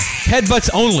this. Yeah. Headbutts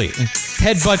only.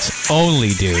 Headbutts only,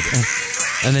 dude.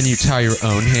 And then you tie your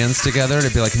own hands together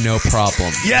to be like, no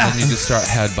problem. Yeah. And then you just start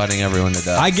headbutting everyone to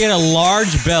death. I get a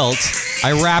large belt.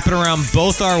 I wrap it around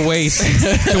both our waists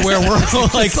to where we're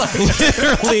like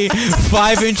literally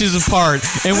 5 inches apart,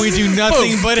 and we do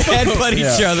nothing but headbutt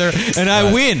each other, and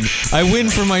I win. I win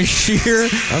for my sheer,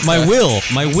 my will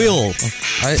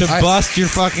to bust your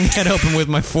fucking head open with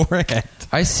my forehead.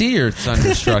 I see you're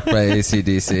Thunderstruck by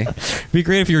AC/DC. It'd be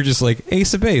great if you were just like,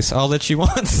 Ace of Base, all that she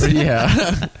wants.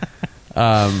 Yeah.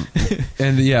 And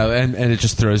it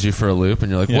just throws you for a loop,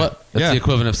 and you're like, what? That's the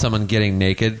equivalent of someone getting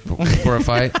naked before a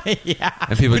fight. Yeah.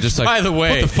 And people just like, by the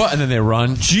way, what the fuck? And then they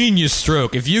run. Genius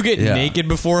stroke. If you get naked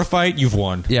before a fight, you've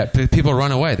won. Yeah, people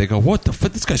run away. They go, what the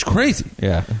fuck? This guy's crazy.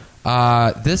 Yeah.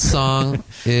 This song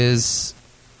is,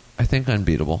 I think,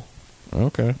 unbeatable.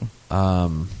 Okay.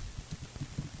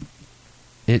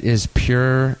 It is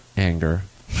pure anger.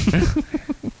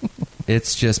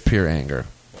 It's just pure anger.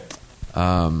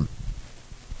 I'm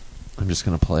just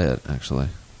going to play it, actually. 1,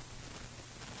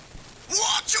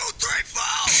 2,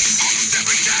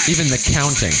 3, 4. Even the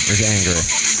counting is angry.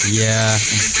 Yeah.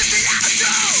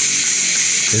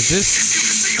 Is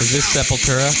this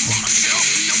Sepultura?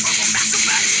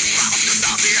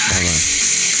 Hold on.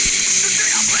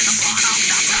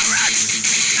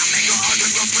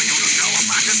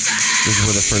 This is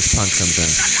where the first punch comes in.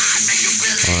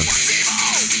 Hold on.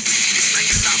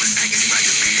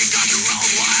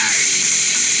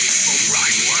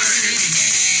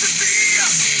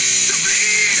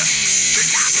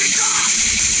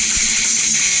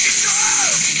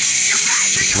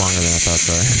 Longer than I thought,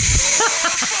 sorry.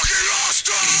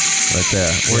 Right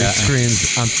there. Where he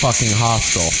screams, I'm fucking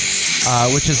hostile.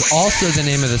 Which is also the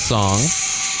name of the song.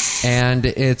 And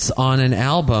it's on an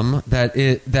album that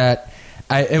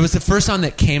it was the first song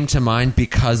that came to mind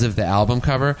because of the album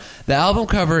cover. The album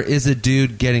cover is a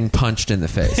dude getting punched in the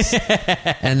face.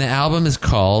 And the album is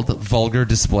called Vulgar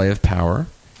Display of Power.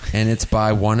 And it's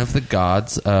by one of the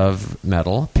gods of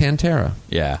metal, Pantera.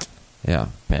 Yeah. Yeah.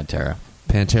 Pantera.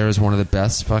 Pantera is one of the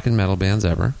best fucking metal bands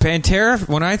ever. Pantera,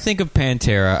 when I think of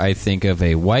Pantera, I think of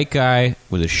a white guy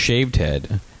with a shaved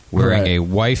head wearing Right. a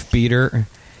wife beater.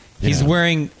 He's Yeah.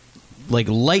 wearing like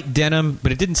light denim,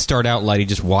 but it didn't start out light. He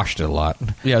just washed it a lot.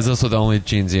 Yeah, it's also the only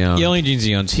jeans he owns. The only jeans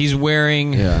he owns. He's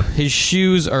wearing, Yeah. his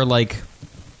shoes are like,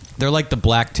 they're like the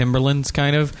black Timberlands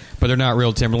kind of, but they're not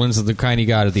real Timberlands. They're the kind he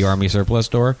got at the Army surplus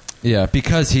store. Yeah,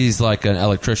 because he's like an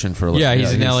electrician for a living. Yeah,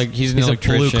 he's an a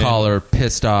electrician. blue collar,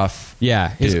 pissed off. Yeah,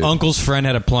 his dude. uncle's friend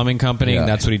had a plumbing company, and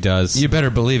Yeah. that's what he does. You better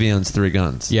believe he owns 3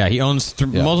 guns. Yeah, he owns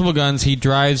Yeah. multiple guns. He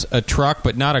drives a truck,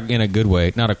 but not in a good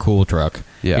way, not a cool truck.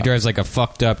 Yeah. He drives like a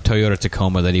fucked up Toyota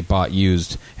Tacoma that he bought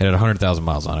used. It had 100,000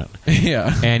 miles on it.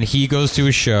 Yeah. And he goes to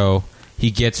a show. He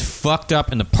gets fucked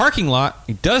up in the parking lot.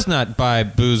 He does not buy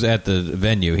booze at the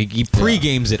venue. He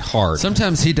pre-games it hard.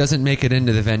 Sometimes he doesn't make it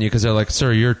into the venue because they're like,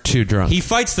 "Sir, you're too drunk." He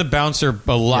fights the bouncer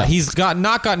a lot. Yeah. He's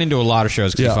not gotten into a lot of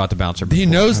shows because he fought the bouncer before. He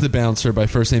knows the bouncer by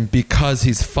first name because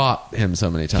he's fought him so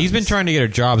many times. He's been trying to get a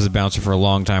job as a bouncer for a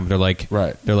long time. But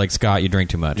they're like, Scott, you drink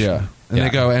too much. Yeah. And Yeah. they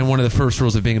go, and one of the first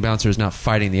rules of being a bouncer is not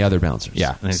fighting the other bouncers.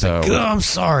 Yeah. And he's so, like, "Oh, I'm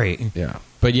sorry. yeah.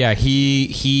 But yeah,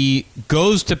 he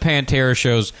goes to Pantera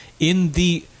shows in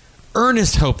the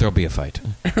earnest hope there'll be a fight.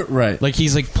 Right. Like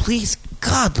he's like, please,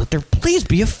 God, let there please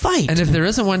be a fight. And if there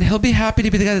isn't one, he'll be happy to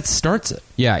be the guy that starts it.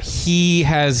 Yeah, he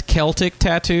has Celtic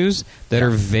tattoos that are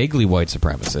vaguely white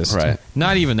supremacist. Right.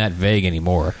 Not even that vague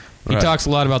anymore. He Right. talks a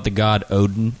lot about the god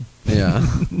Odin. Yeah.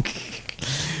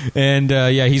 And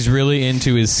yeah, he's really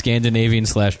into his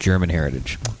Scandinavian/German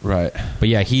heritage. Right. But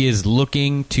yeah, he is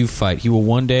looking to fight. He will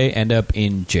one day end up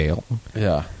in jail.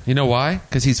 Yeah. You know why?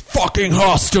 Because he's fucking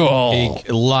hostile.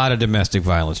 A lot of domestic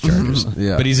violence charges.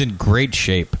 Yeah. But he's in great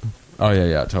shape. Oh,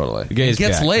 yeah, totally. The guy He is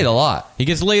gets back. laid a lot. He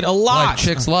gets laid a lot. Like,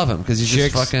 chicks love him because he's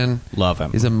Chicks just fucking... love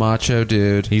him. He's a macho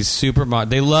dude. He's super.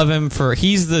 They love him for.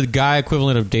 He's the guy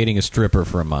equivalent of dating a stripper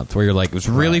for a month, where you're like, it was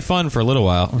really fun for a little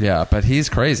while. Yeah, but he's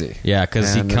crazy. Yeah,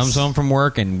 because he And comes this- home from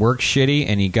work and works shitty,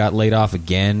 and he got laid off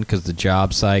again because the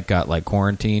job site got like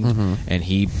quarantined, Mm-hmm. and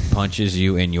he punches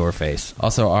you in your face.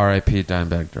 Also, R.I.P.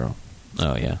 Dimebag Darrell.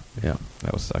 Oh yeah, Yeah.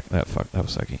 that was suck. That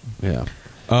was sucky. Yeah.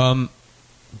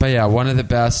 But yeah, one of the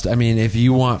best. I mean, if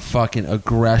you want fucking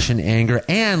aggression, anger,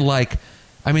 and like,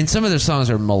 I mean, some of their songs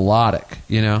are melodic,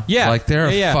 you know? Yeah. Like, they're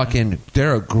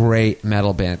they're a great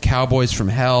metal band. Cowboys from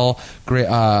Hell, great,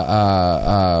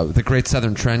 the Great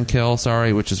Southern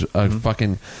Trendkill, which is a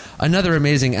fucking, another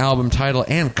amazing album title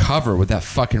and cover with that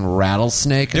fucking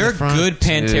rattlesnake in there the are front. good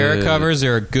Pantera Dude. covers.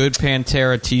 There are good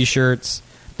Pantera T-shirts.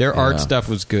 Their art Yeah. stuff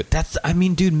was good.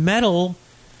 Dude, metal.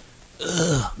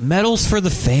 Metal's for the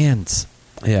fans.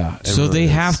 Yeah. it So really they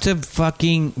is. have to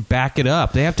fucking back it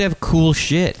up. They have to have cool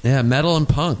shit. Yeah, metal and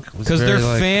punk. Because their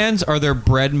fans are their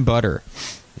bread and butter.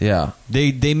 Yeah.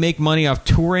 They make money off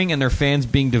touring and their fans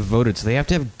being devoted. So they have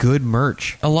to have good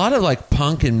merch. A lot of like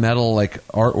punk and metal like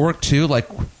artwork too like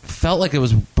felt like it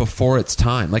was before its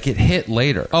time. Like it hit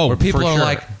later. Oh, where people for are sure.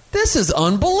 like, this is For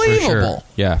unbelievable. sure.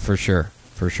 Yeah, for sure.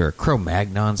 For sure.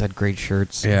 Cro-Magnons had great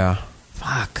shirts. Yeah.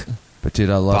 Fuck. But dude,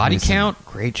 I love Body me some- Count,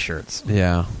 great shirts.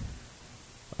 Yeah.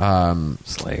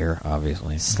 Slayer,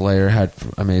 obviously. Slayer had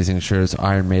amazing shirts.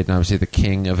 Iron Maiden, obviously the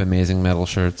king of amazing metal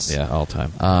shirts. Yeah, all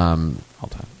time. All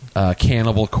time.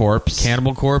 Cannibal Corpse.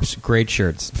 Cannibal Corpse, great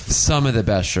shirts. Some of the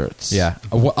best shirts. Yeah.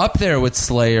 Up there with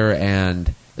Slayer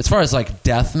and as far as like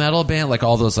death metal band, like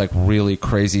all those like really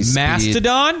crazy speed,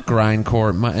 Mastodon?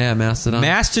 grindcore. Mastodon.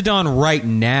 Mastodon right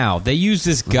now. They use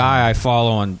this guy I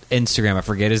follow on Instagram. I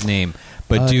forget his name.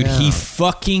 But, Oh, dude, yeah. he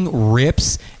fucking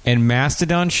rips. And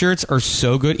Mastodon shirts are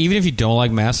so good. Even if you don't like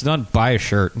Mastodon, buy a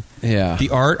shirt. Yeah.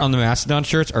 The art on the Mastodon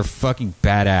shirts are fucking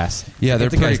badass. Yeah, they're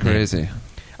Forget the pretty guy's name. crazy.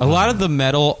 A lot of the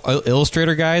metal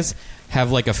illustrator guys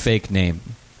have like a fake name.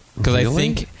 Because I Really?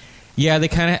 think... Yeah, they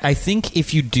kind of... I think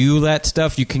if you do that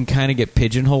stuff, you can kind of get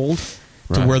pigeonholed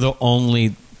to Right. where they'll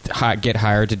only get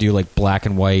hired to do like black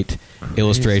and white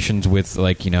illustrations with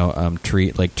like, you know,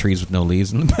 trees with no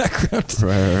leaves in the background.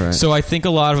 Right. So I think a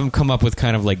lot of them come up with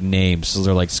kind of like names. So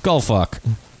they're like Skullfuck,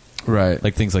 Right.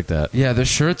 like things like that. Yeah, the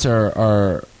shirts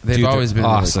are they've Dude, they're always been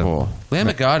awesome. really cool. Lamb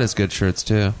of God has good shirts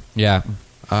too. Yeah.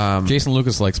 Um, Jason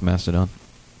Lucas likes Mastodon.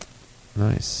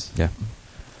 nice. Yeah.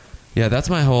 Yeah, that's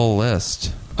my whole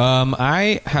list.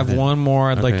 I have one more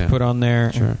I'd like Okay. to put on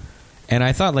there. Sure. And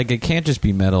I thought like it can't just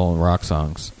be metal and rock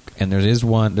songs. And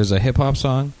there's a hip hop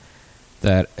song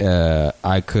that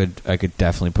I could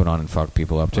definitely put on and fuck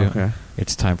people up to. Okay.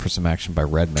 It's Time for Some Action by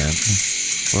Redman.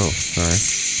 Whoa,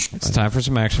 sorry. It's Time for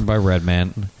Some Action by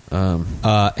Redman.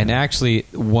 And actually,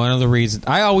 one of the reasons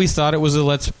I always thought it was a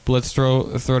let's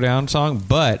throw down song,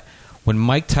 but when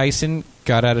Mike Tyson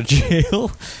got out of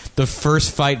jail, the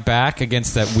first fight back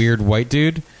against that weird white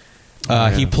dude,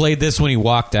 he played this when he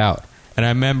walked out. And I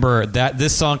remember that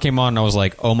this song came on, and I was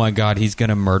like, "Oh my god, he's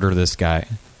gonna murder this guy."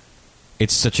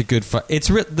 It's such a good fight.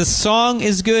 The song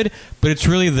is good, but it's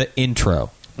really the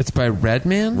intro. It's by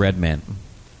Redman? Redman.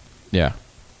 Yeah.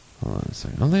 Hold on a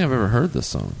second. I don't think I've ever heard this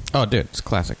song. Oh, dude, it's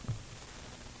classic.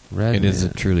 Redman. It is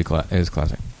it is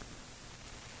classic.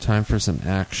 Time for Some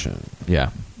Action. Yeah.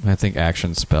 I think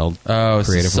action spelled Oh,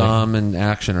 creatively. some and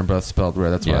action are both spelled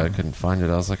weird. That's why Yeah. I couldn't find it.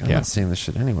 I was like, I'm Yeah. not seeing this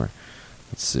shit anywhere.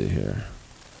 Let's see here.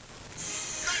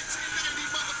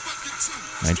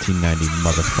 1990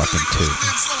 motherfucking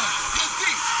 2.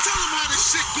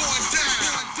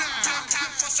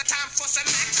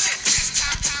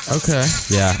 Okay.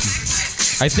 Yeah.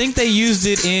 I think they used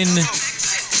it in,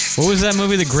 what was that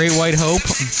movie, The Great White Hope?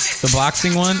 The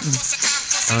boxing one?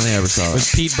 I don't think I ever saw With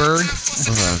it. Pete Berg?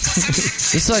 Okay.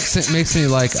 This like makes me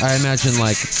like, I imagine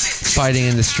like fighting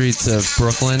in the streets of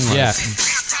Brooklyn. Like, Yeah.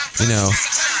 You know,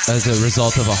 as a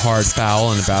result of a hard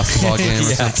foul in a basketball game or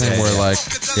Yeah, something, yeah, where yeah. like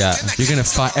Yeah. you're gonna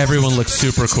fight. Everyone looks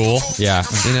super cool. Yeah.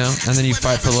 You know, and then you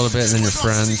fight for a little bit, and then you're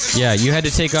friends. Yeah, you had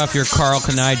to take off your Carl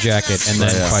Kanai jacket and then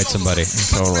Yeah. fight somebody.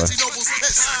 Totally.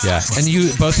 Yeah. And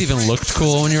you both even looked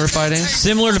cool when you were fighting.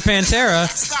 Similar to Pantera,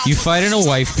 you fight in a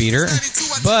wife beater,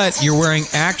 but you're wearing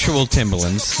actual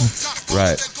Timberlands.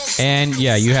 Right. And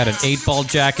yeah, you had an 8-ball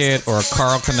jacket or a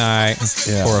Carl Kanai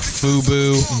Yeah. or a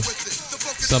FUBU,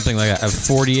 something like that. A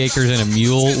 40 acres and a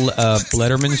mule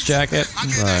Letterman's jacket.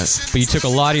 Right. But you took a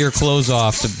lot of your clothes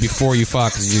off before you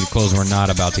fought because your clothes were not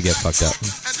about to get fucked up.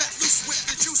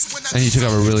 And you took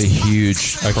off a really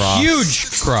huge cross.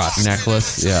 Huge cross.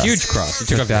 Necklace. Yeah. Huge cross. You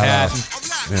took off the that hat.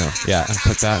 off. Yeah. Yeah.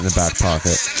 Put that in the back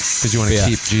pocket because you want to Yeah.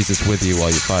 keep Jesus with you while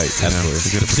you fight. You know? Absolutely.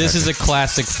 You gotta protect This is him. a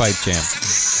classic fight jam.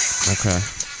 Okay.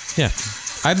 Yeah,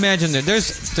 I imagine that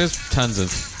there's tons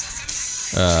of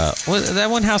that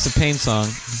one House of Pain song.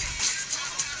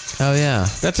 Oh yeah.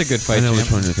 That's a good fight I know jam.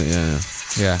 which one you're thinking.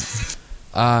 Yeah.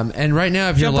 Yeah, And right now,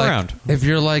 if you're Jump like, around. if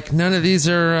you're like, none of these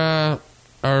are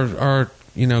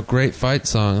you know great fight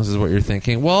songs, is what you're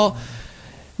thinking. Well,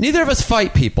 neither of us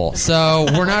fight people, so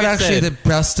we're not Like I actually said, the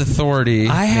best authority.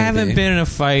 I haven't maybe. been in a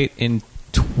fight in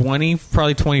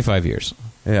probably 25 years.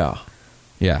 Yeah.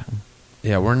 Yeah,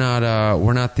 Yeah, we're not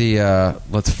the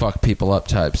let's fuck people up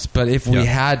types. But if we Yeah.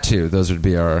 had to, those would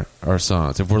be our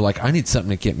songs. If we're like, I need something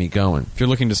to get me going. if you're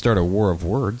looking to start a war of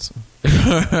words,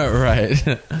 Right.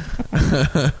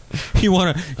 you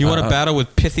want to battle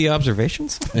with pithy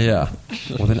observations. Yeah.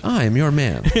 Well, then I am your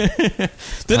man.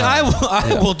 Then I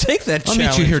will take that I'll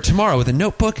challenge. meet you here tomorrow with a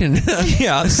notebook and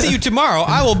Yeah, I'll see you tomorrow.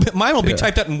 Mine will be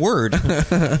typed out in Word.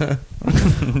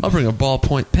 I'll bring a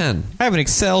ballpoint pen. I have an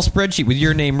Excel spreadsheet with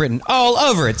your name written all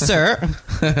over it, sir.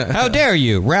 How dare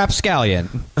you,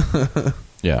 rapscallion?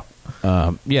 Yeah.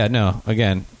 Yeah, no,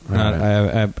 again,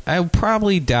 I'll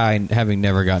probably die having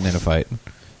never gotten in a fight.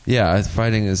 Yeah,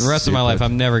 fighting is The rest of my life,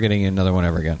 stupid. I'm never getting in another one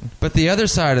ever again. But the other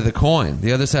side of the coin,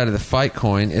 the other side of the fight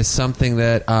coin, is something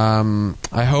that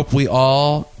I hope we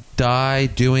all die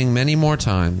doing many more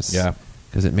times. Yeah.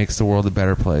 Because it makes the world a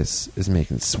better place, is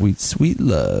making sweet, sweet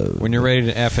love. When you're ready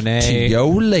to F and to A, yo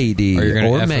lady or you're or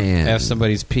going to man. F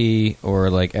somebody's P, or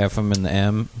like F them in the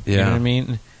M. You Yeah. know what I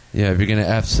mean? Yeah, if you're going to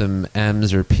F some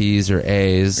M's or P's or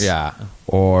A's. Yeah.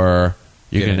 Or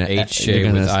you're Get an going to H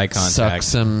shape with eye suck contact.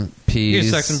 some P's.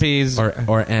 You suck some P's.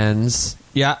 Or N's.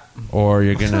 Yeah. Or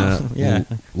you're going to Yeah,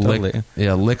 totally.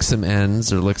 lick some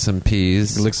N's or lick some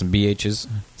P's. Lick some BHs.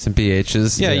 Some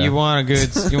BHs. Yeah, you want a good.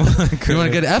 You want a good, You want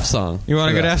a good F song. You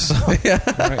want a good Yeah. F song?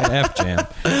 An F jam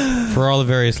for all the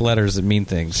various letters that mean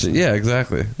things. Yeah,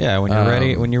 exactly. Yeah, when you're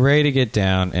ready, when you're ready to get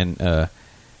down and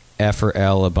F or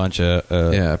L a bunch of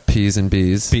Yeah, P's and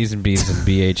B's. P's and B's and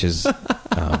BHs,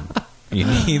 you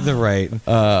need the right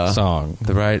song.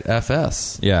 The right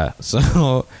FS. Yeah.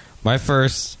 So my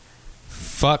first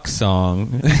fuck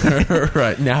song,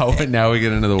 Right, now we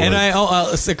get into the word. and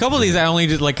a couple of these I only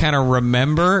just like kind of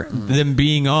remember them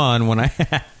being on when I.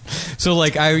 So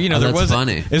like there that's wasn't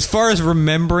funny. as far as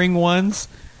remembering ones.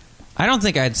 I don't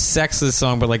think I had sex this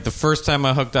song, but like the first time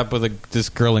I hooked up with this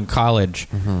girl in college,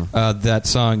 that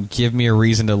song "Give Me a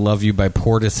Reason to Love You" by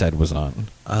Portishead was on.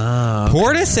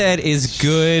 Portishead is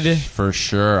good. For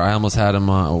sure. I almost had him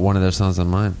on one of their songs on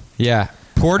mine. Yeah,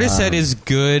 Portishead is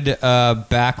good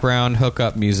background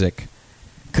hookup music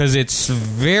because it's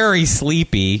very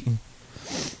sleepy,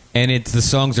 and the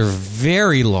songs are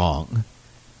very long.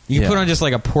 You can Yeah. put on just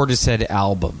like a Portishead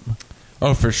album.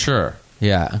 Oh, for sure.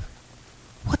 Yeah.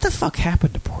 What the fuck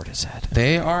happened to Portishead?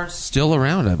 They are still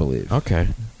around, I believe. Okay.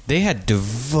 They had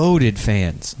devoted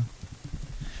fans.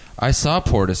 I saw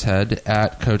Portishead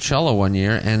at Coachella one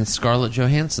year, and Scarlett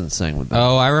Johansson sang with them.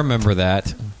 Oh, I remember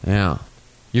that. Yeah.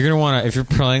 You're going to want to, if you're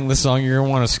playing the song, you're going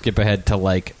to want to skip ahead to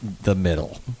like the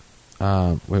middle.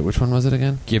 Wait, which one was it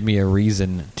again? Give me a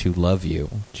reason to love you.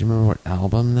 Do you remember what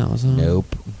album that was on?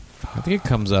 Nope. I think it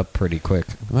comes up pretty quick.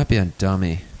 It might be on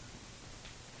Dummy.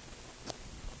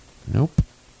 Nope.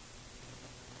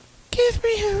 Give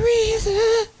me a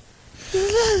reason.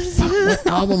 What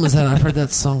album was that? I've heard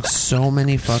that song so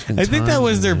many fucking I times. think that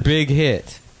was their big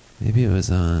hit. Maybe it was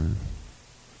on.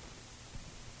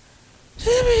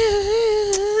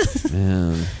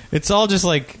 Man. It's all just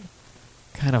like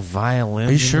kind of violin.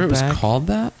 Are you sure in it the was back. called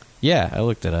that? Yeah, I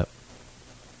looked it up.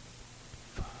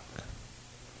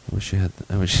 I wish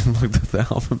you looked up the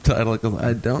album title because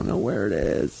I don't know where it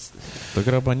is. Look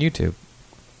it up on YouTube.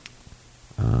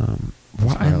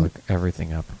 Why? I look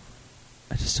everything up.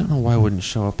 I just don't know why it wouldn't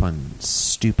show up on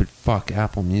stupid fuck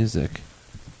Apple Music.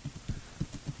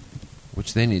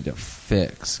 Which they need to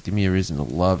fix. Give me a reason to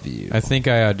love you. I think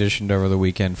I auditioned over the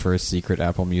weekend for a secret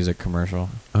Apple Music commercial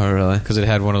Oh, really? because it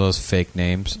had one of those fake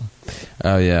names.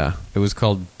 Oh, yeah. It was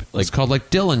called It's called like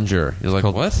Dillinger. You're like,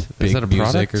 called what? Big Is that a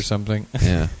Music product? or something?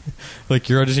 Yeah. Like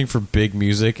you're auditioning for Big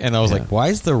Music, and I was Yeah. like, why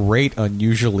is the rate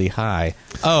unusually high?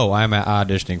 Oh, I'm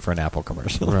auditioning for an Apple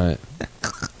commercial. Right.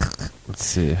 Let's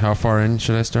see. How far in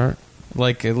should I start?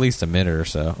 Like at least a minute or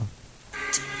so.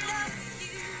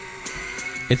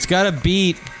 It's got a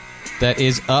beat that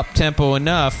is up tempo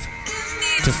enough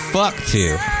to fuck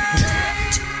to.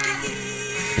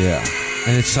 Yeah.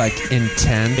 And it's like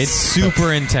intense. It's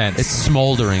super intense. It's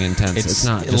smoldering intense. It's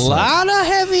not a just lot of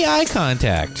heavy eye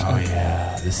contact. oh,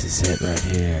 yeah. This is it right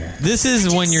here. This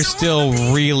is when you're still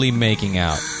really making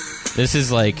out. This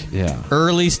is like Yeah.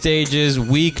 early stages,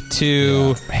 week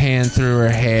 2. Hand through her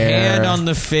hair. Hand on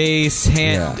the face,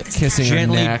 hand Yeah. Kissing her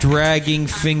gently neck. dragging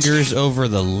fingers over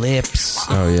the lips.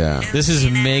 Oh, yeah. This is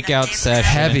make-out session.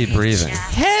 Heavy breathing.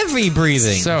 Heavy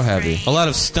breathing. So heavy. A lot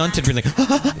of stunted breathing.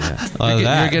 Yeah. A lot of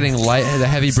that. You're getting the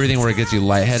heavy breathing where it gets you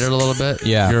lightheaded a little bit.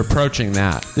 Yeah. You're approaching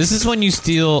that. This is when you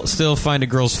still find a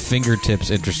girl's fingertips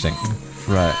interesting.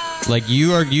 Right. Like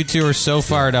you two are so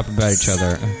fired up about each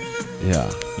other. Yeah.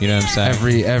 You know what I'm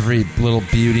saying? Every little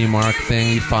beauty mark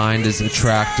thing you find is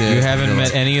attractive. You haven't You're met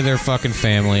like, any of their fucking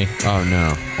family. oh,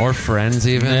 no. Or friends,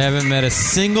 even. You haven't met a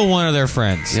single one of their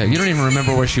friends. Yeah, you don't even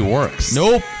remember where she works.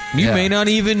 Nope. You Yeah. may not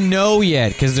even know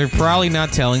yet because they're probably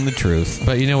not telling the truth.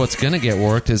 But you know what's going to get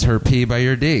worked is her P by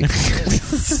your D.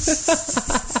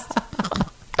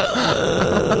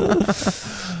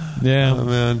 Yeah, Oh,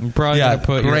 man. You're probably Yeah, gonna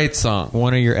put great song.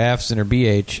 one of your F's in her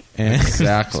BH. And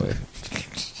Exactly.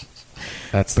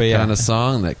 That's But the yeah. kind of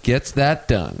song that gets that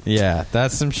done. Yeah,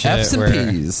 that's some shit F's and where,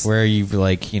 P's. where you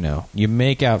like, you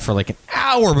make out for like an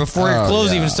hour before your Oh,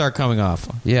 clothes yeah. even start coming off.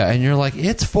 Yeah, and you're like,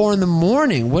 it's 4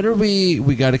 a.m. What are we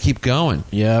got to keep going.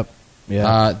 Yep.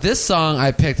 Yeah. This song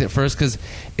I picked at first because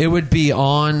it would be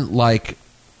on like,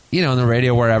 on the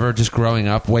radio wherever, just growing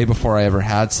up, way before I ever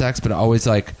had sex. But I was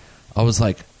like,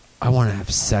 I want to have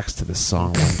sex to this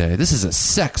song one day. This is a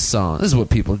sex song. This is what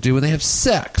people do when they have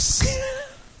sex.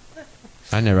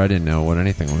 I didn't know what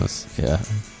anything was. yeah.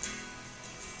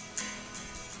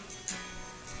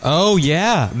 Oh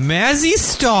yeah, Mazzy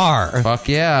Star. Fuck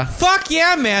yeah. Fuck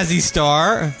yeah, Mazzy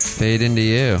Star. Fade into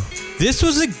you. This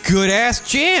was a good ass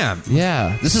jam.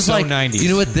 Yeah. This is So like 90s. You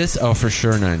know what this? Oh, for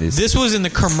sure 90s. This was in the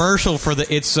commercial for the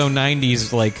It's So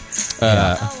 90s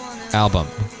album.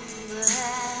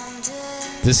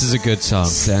 This is a good song.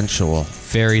 sensual.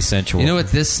 Very sensual. You know what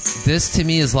this to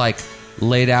me is like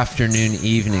late afternoon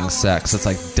evening sex. It's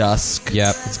like dusk.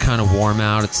 Yep. It's kind of warm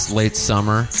out. It's late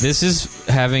summer. This is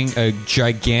having a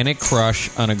gigantic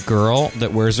crush on a girl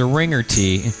that wears a ringer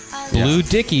tee, blue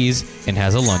Dickies, and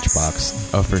has a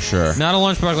lunchbox. Oh, for sure. Not a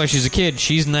lunchbox like she's a kid.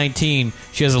 She's 19.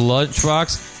 She has a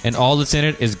lunchbox, and all that's in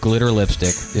it is glitter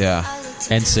lipstick Yeah.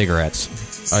 and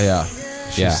cigarettes. Oh, yeah.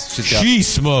 Yeah. She's got She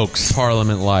smokes.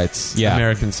 Parliament lights. Yeah.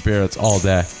 American spirits all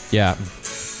day. Yeah.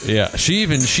 Yeah.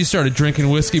 She started drinking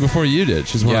whiskey before you did.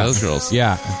 She's one Yeah. of those girls.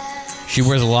 Yeah. She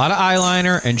wears a lot of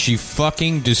eyeliner, and she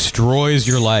fucking destroys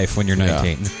your life when you're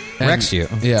 19. And- Wrecks you.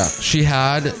 Yeah. She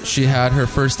had her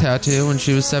first tattoo when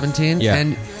she was 17. Yeah.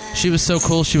 And she was so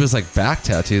cool. She was like, back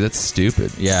tattoo. That's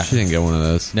stupid. Yeah. She didn't get one of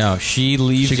those. No, she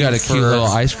leaves She got you a cute for- little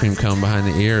ice cream cone behind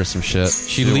the ear or some shit.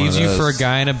 She did one leaves of you those. for a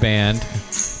guy in a band,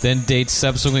 then dates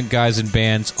subsequent guys in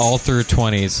bands all through her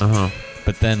 20s. Uh-huh.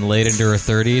 But then late into her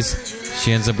 30s,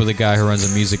 she ends up with a guy who runs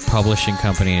a music publishing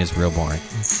company and is real boring.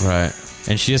 Right.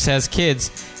 And she just has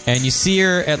kids. And you see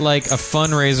her at like a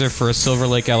fundraiser for a Silver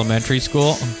Lake Elementary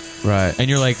School. Right. And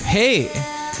you're like, hey,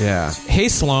 Yeah. hey,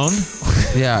 Sloan.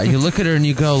 Yeah, you look at her and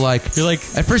you go like... You're like...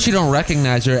 At first you don't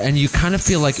recognize her, and you kind of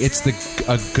feel like it's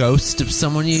a ghost of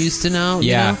someone you used to know. you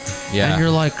Yeah, know? yeah. And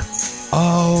you're like,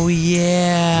 oh,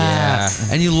 yeah.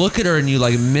 And you look at her and you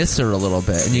like miss her a little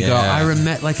bit. And you go, Yeah. I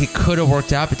remember, like it could have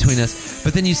worked out between us.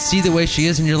 But then you see the way she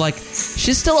is and you're like,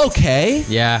 she's still okay.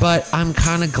 Yeah. But I'm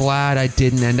kind of glad I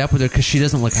didn't end up with her because she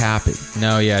doesn't look happy.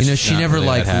 No, yeah. You know, she's she not never really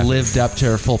like that happy. lived up to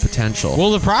her full potential.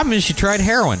 Well, the problem is she tried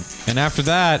heroin. And after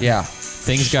that, yeah.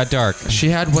 things got dark. She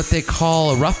had what they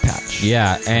call a rough patch.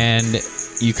 Yeah, and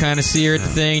you kind of see her at the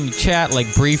thing, you chat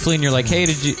like briefly, and you're like, hey,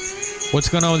 what's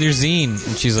going on with your zine?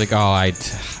 And she's like, oh, I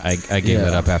gave Yeah.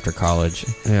 it up after college.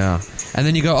 Yeah. And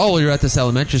then you go, oh, well, you're at this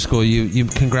elementary school. You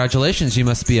congratulations, you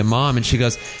must be a mom. And she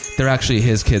goes, they're actually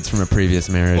his kids from a previous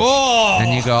marriage. Oh!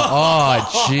 And you go, oh,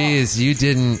 jeez, you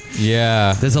didn't.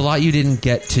 Yeah. There's a lot you didn't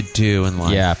get to do in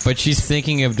life. Yeah, but she's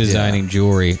thinking of designing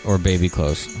jewelry or baby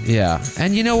clothes. Yeah.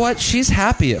 And you know what? She's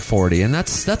happy at 40, and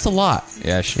that's a lot.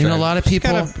 Yeah, You know, a lot of she's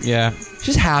people. yeah.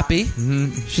 She's happy.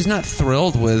 Mm-hmm. She's not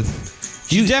thrilled with.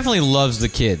 She definitely loves the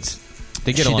kids.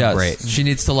 They get she along does. great. She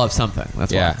needs to love something.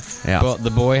 That's Yeah. why. Yeah. Well,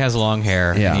 the boy has long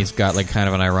hair, Yeah. and he's got like kind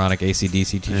of an ironic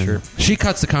AC/DC t-shirt. She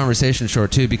cuts the conversation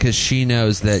short too because she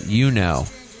knows that you know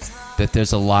that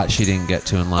there's a lot she didn't get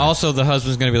to in life. Also, the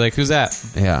husband's going to be like, who's that?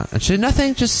 Yeah, and she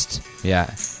nothing. Just Yeah.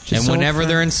 And so whenever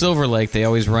friend- they're in Silver Lake, they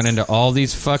always run into all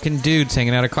these fucking dudes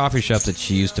hanging out at coffee shops that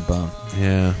she used to bone.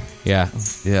 yeah, Yeah.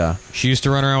 yeah. She used to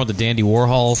run around with the Dandy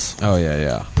Warhols. Oh yeah,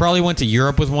 yeah. Probably went to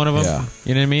Europe with one of them. Yeah.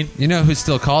 You know what I mean? You know who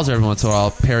still calls her every once in a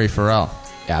while? Perry Farrell.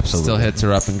 Absolutely. Still hits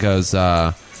her up and goes,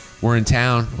 "We're in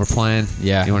town. We're playing.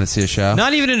 Yeah. You want to see a show?"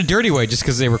 Not even in a dirty way, just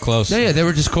because they were close. No, yeah, they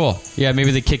were just cool. Yeah,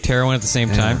 maybe they kicked heroin at the same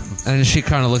time. Yeah. And she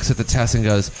kind of looks at the test and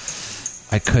goes,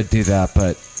 "I could do that,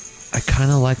 but I kind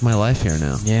of like my life here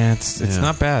now." Yeah, it's Yeah.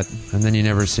 not bad. And then you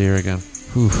never see her again.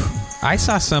 I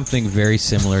saw something very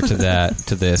similar to that,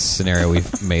 to this scenario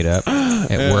we've made up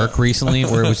at work recently,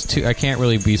 where it was two, I can't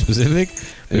really be specific,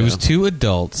 but it was two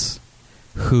adults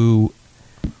who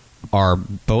are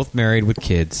both married with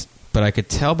kids, but I could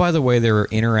tell by the way they were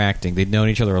interacting, they'd known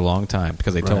each other a long time,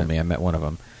 because they told Right. me, I met one of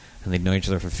them, and they'd known each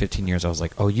other for 15 years. I was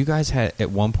like, oh, you guys had,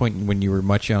 at one point when you were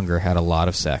much younger, had a lot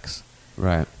of sex.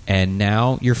 Right. And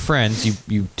now you're friends.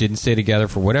 You didn't stay together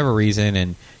for whatever reason,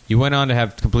 and you went on to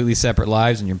have completely separate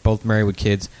lives, and you're both married with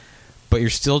kids, but you're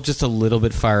still just a little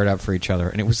bit fired up for each other,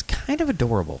 and it was kind of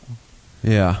adorable.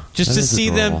 Yeah. Just That to is see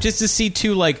adorable. them, just to see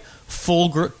two like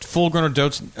full-grown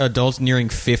adults nearing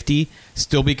 50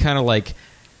 still be kind of like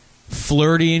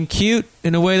flirty and cute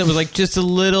in a way that was like just a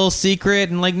little secret,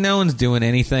 and like no one's doing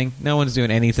anything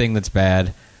that's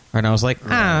bad. And I was like,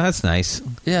 that's nice.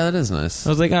 Yeah, that is nice. I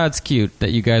was like, it's cute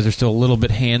that you guys are still a little bit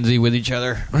handsy with each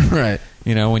other. Right.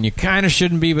 You know, when you kind of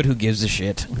shouldn't be, but who gives a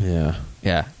shit? Yeah.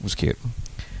 Yeah, it was cute.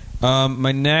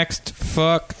 My next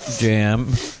fuck jam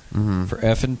for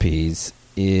F and P's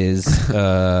is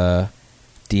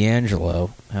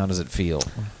D'Angelo. How does it feel?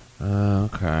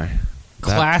 Okay.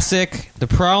 Classic. The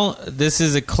problem. This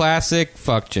is a classic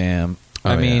fuck jam.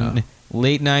 I Oh, mean, yeah.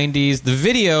 late '90s. The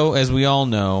video, as we all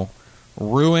know,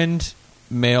 ruined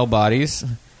male bodies.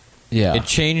 Yeah. It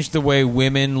changed the way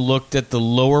women looked at the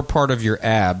lower part of your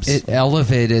abs. It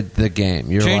elevated the game.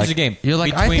 You're Changed like, the game. You're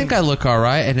like, I Between- think I look all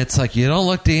right, and it's like you don't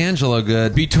look D'Angelo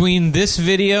good. Between this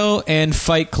video and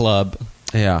Fight Club,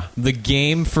 Yeah. the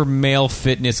game for male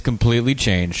fitness completely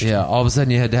changed. Yeah. All of a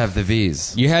sudden, you had to have the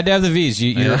V's. You had to have the V's.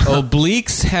 Your Yeah.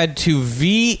 obliques had to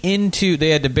V into.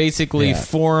 They had to basically Yeah.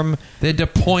 form. They had to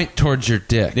point towards your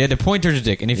dick. They had to point towards your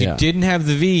dick. And if Yeah. you didn't have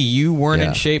the V, you weren't Yeah.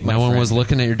 in shape. My No one friend. was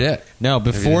looking at your dick. No, if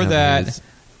you before didn't have that, V's.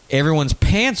 everyone's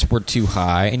pants were too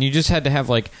high, and you just had to have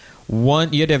like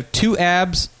one. You had to have two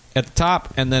abs at the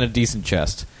top, and then a decent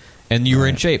chest. And you were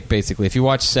in Right. shape, basically. If you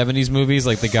watch 70s movies,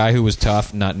 like the guy who was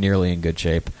tough, not nearly in good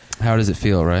shape. How does it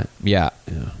feel, right? Yeah.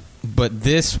 Yeah. But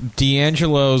this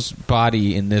D'Angelo's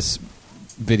body in this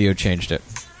video changed it.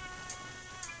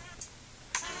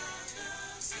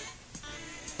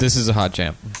 This is a hot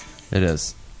jam. It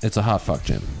is. It's a hot fuck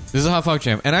jam. This is a hot fuck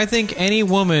jam. And I think any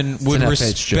woman would an FHJ.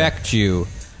 respect you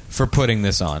for putting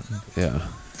this on. Yeah.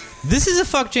 This is a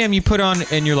fuck jam you put on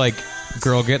and you're like,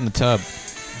 girl, get in the tub.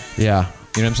 Yeah.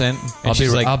 You know what I'm saying? And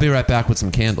she's like, I'll be right back with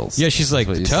some candles. yeah, she's like,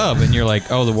 That's the what you tub. And you're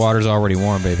like, oh, the water's already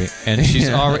warm, baby. And she's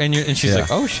Yeah. already, and she's Yeah.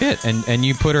 like, oh, shit. And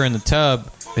you put her in the tub.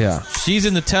 said. Yeah. She's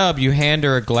in the tub. You hand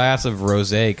her a glass of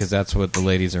rosé because that's what the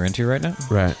ladies are into right now.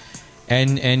 Right.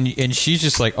 And she's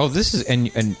just like, oh, this is and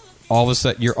all of a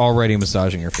sudden you're already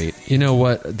massaging her feet. You know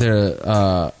what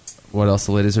what else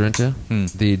the ladies are into?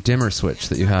 The dimmer switch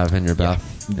that you have in your Gotta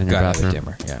bathroom. have a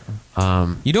dimmer.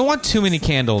 Yeah. You don't want too many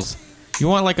candles. You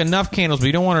want like enough candles, but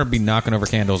you don't want her to be knocking over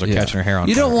candles or catching her hair on fire.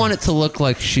 You don't want it to look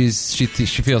like she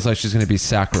feels like she's going to be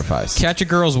sacrificed. Catch a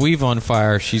girl's weave on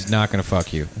fire, she's not going to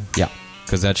fuck you. Yeah.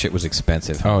 Because that shit was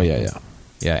expensive. Oh, yeah.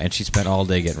 Yeah, and she spent all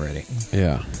day getting ready.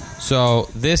 Yeah. So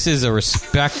this is a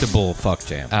respectable fuck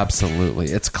jam. Absolutely.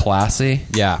 It's classy.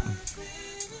 Yeah.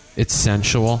 It's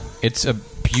sensual. It's a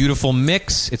beautiful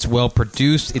mix. It's well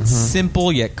produced. It's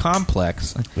simple yet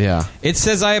complex. Yeah. It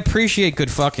says, I appreciate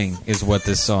good fucking, is what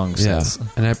this song says. Yeah.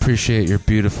 And I appreciate your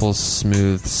beautiful,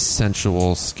 smooth,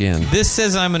 sensual skin. This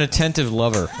says, I'm an attentive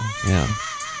lover. Yeah.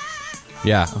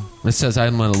 Yeah. It says,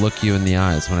 I'm going to look you in the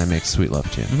eyes when I make sweet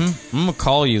love to you. I'm going to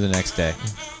call you the next day.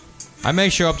 I may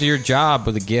show up to your job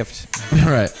with a gift.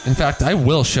 Right. In fact, I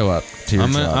will show up to your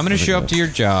job. I'm going to show up to your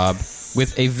job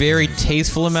with a very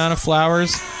tasteful amount of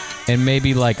flowers and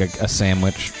maybe like a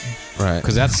sandwich. Right.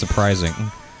 Because that's surprising.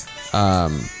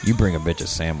 You bring a bitch a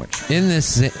sandwich. In this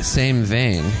same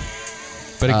vein.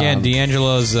 But again,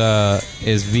 D'Angelo's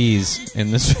is V's in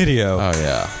this video. Oh,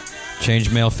 yeah.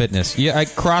 Change Male Fitness. Yeah,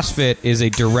 CrossFit is a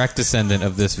direct descendant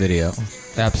of this video.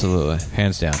 Absolutely.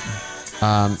 Hands down.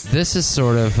 This is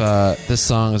sort of, this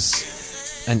song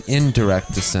is an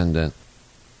indirect descendant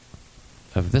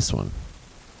of this one.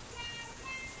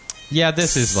 Yeah,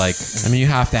 this is like... I mean, you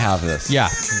have to have this. Yeah.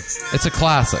 It's a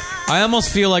classic. I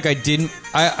almost feel like I didn't...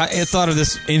 I thought of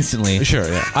this instantly. Sure,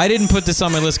 yeah. I didn't put this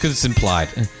on my list because it's implied.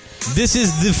 This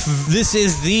is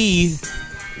the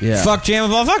Yeah. fuck jam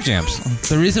of all fuck jams.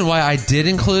 The reason why I did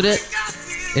include it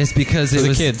is because it For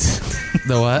was... the kids.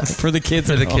 The what? For the kids.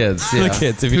 For the at home. kids, For yeah. the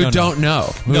kids, if you who don't know.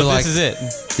 Who No, are like, this is it.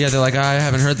 Yeah, they're like, I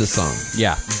haven't heard this song.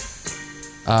 Yeah.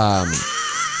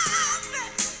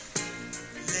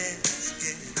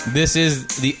 This is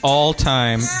the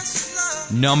all-time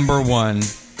 #1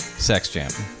 sex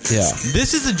jam. Yeah.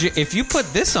 This is if you put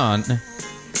this on,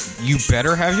 you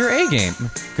better have your A game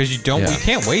because you don't. Yeah. You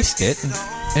can't waste it.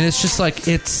 And it's just like,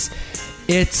 it's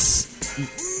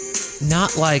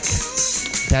not like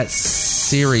that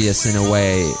serious in a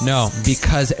way. No.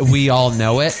 Because we all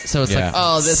know it. So it's Yeah. like,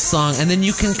 oh, this song. And then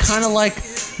you can kind of like,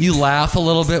 you laugh a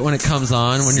little bit when it comes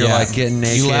on, when you're Yeah. like getting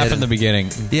naked. You laugh in the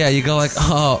beginning. Yeah, you go like,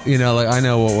 oh, you know, like, I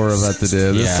know what we're about to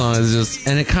do. This Yeah. song is just,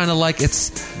 and it kind of like,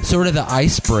 it's sort of the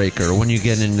icebreaker when you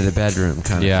get into the bedroom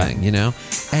kind of Yeah. thing, you know?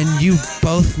 And you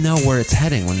both know where it's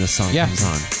heading when this song Yeah. comes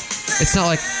on. It's not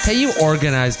like, hey, you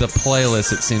organized a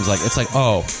playlist, it seems like. It's like,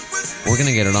 oh, we're going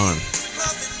to get it on.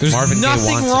 There's Marvin Gaye nothing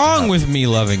wants it to wrong happen. with me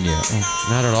loving you.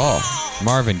 Not at all.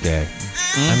 Marvin Gaye.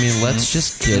 I mean, let's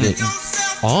just get it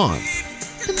on.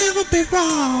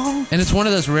 And it's one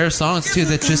of those rare songs, too,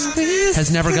 that just has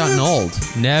never gotten old.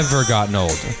 Never gotten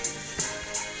old.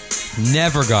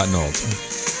 Never gotten old.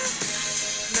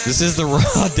 This is the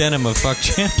raw denim of fuck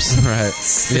jams. Right.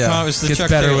 Yeah. It's the Gets Chuck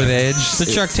better Taylor. with age. It's the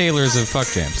Chuck Taylors of fuck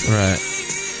jams. Right.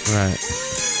 Right.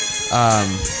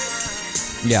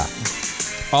 Yeah.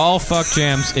 All fuck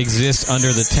jams exist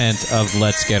under the tent of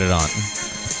Let's Get It On.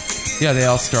 Yeah, they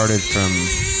all started from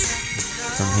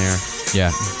here.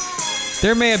 Yeah.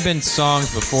 There may have been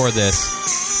songs before this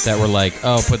that were like,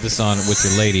 oh, put this on with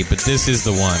your lady, but this is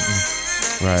the one.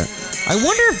 Right. I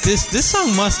wonder if this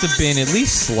song must have been at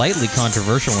least slightly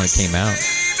controversial when it came out.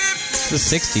 It's the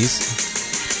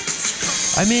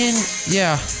 60s. I mean,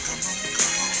 yeah. I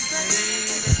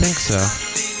think so.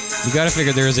 You gotta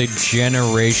figure there is a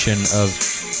generation of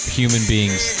human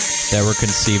beings that were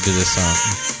conceived of this song.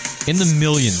 In the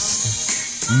millions.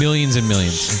 Millions and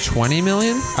millions. 20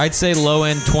 million? I'd say low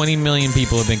end 20 million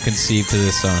people have been conceived to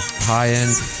this song. High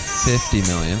end 50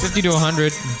 million. 50 to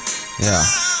 100. Yeah.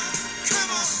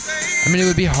 I mean, it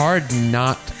would be hard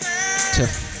not to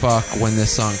fuck when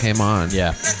this song came on.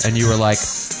 Yeah. And you were like,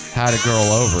 had a girl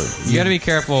over. You gotta be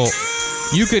careful.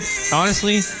 You could,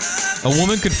 honestly, a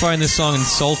woman could find this song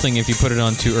insulting if you put it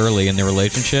on too early in their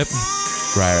relationship.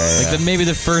 Right. Like maybe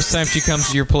the first time she comes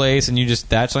to your place and you just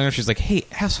that song, she's like, "Hey,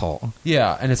 asshole."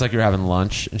 Yeah, and it's like you're having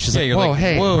lunch, and she's like, you're "Whoa, like,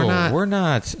 hey, whoa, we're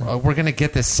not. We're gonna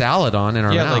get this salad on in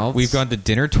our Yeah, mouths." like we've gone to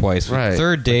dinner twice. Right.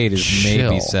 Third date is Chill.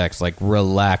 maybe sex. Like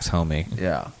relax, homie.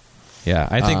 Yeah. Yeah,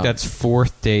 I think that's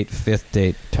fourth date, fifth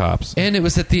date tops. And it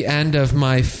was at the end of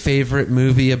my favorite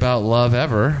movie about love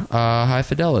ever, High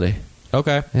Fidelity.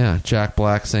 Okay. Yeah, Jack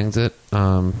Black sings it.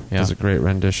 Does a great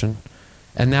rendition.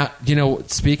 And that, you know,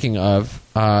 speaking of,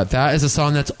 that is a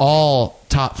song that's all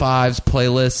top fives,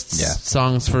 playlists,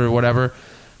 songs for whatever.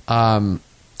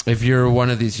 If you're one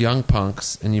of these young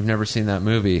punks and you've never seen that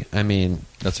movie, I mean,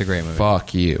 That's a great movie.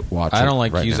 Fuck you. Watch it. I don't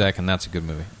like right Cusack, now. and that's a good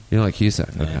movie. You don't like Cusack?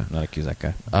 Okay. Yeah, not a Cusack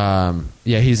guy.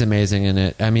 Yeah, he's amazing in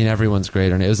it. I mean, everyone's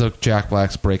great in it. It was Jack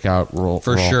Black's breakout role.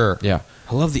 For sure. Yeah.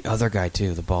 I love the other guy,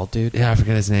 too, the bald dude. Yeah, I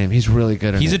forget his name. He's really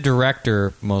good in He's it. a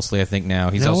director mostly, I think, now.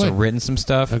 He's No also way. written some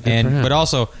stuff. Oh, good for him. But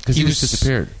also, 'Cause he was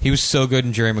disappeared. He was so good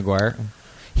in Jerry Maguire.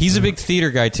 He's a big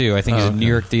theater guy, too. I think he's a New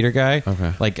York theater guy.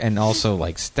 Okay. And also,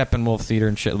 Steppenwolf theater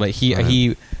and shit. Like,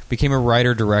 he became a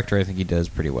writer-director. I think he does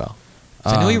pretty well.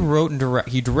 So I know he wrote and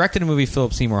he directed a movie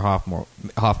Philip Seymour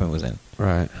Hoffman was in.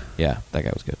 Right. Yeah, that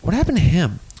guy was good. What happened to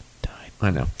him? Died.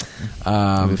 I know.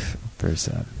 Very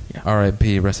sad. Yeah.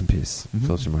 R.I.P. Rest in peace.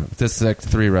 Philip Seymour. This is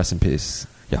 3 rest in peace.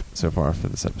 Yeah. So far for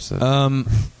this episode.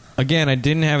 Again, I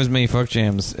didn't have as many fuck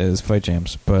jams as fight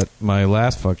jams, but my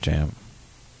last fuck jam,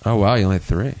 oh wow, you only had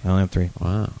 3. I only have 3.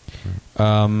 Wow.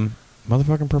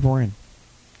 Motherfucking Purple Rain.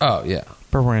 Oh yeah.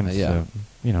 Purple Rain. Yeah.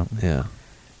 Yeah.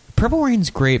 Purple Rain's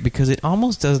great because it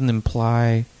almost doesn't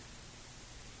imply,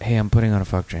 hey, I'm putting on a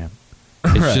fuck jam.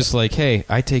 It's Right. just like, hey,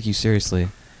 I take you seriously,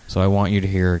 so I want you to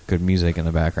hear good music in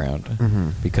the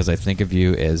background because I think of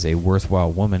you as a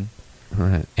worthwhile woman,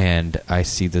 Right. and I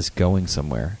see this going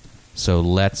somewhere. So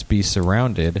let's be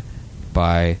surrounded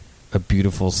by a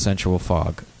beautiful, sensual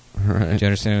fog. Right. Do you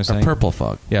understand what I'm saying? A purple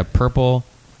fog. Yeah, purple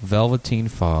velveteen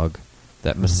fog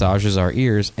that massages our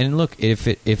ears. And look, if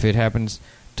it happens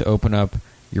to open up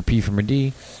your P from a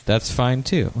D, that's fine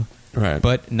too. Right.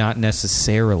 But not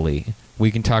necessarily.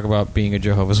 We can talk about being a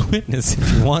Jehovah's Witness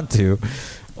if you want to,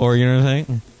 or you know what I'm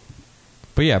saying.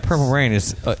 But yeah, Purple Rain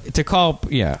is to call.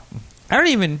 Yeah, I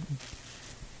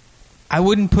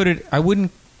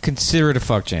wouldn't consider it a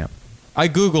fuck jam. I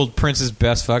googled Prince's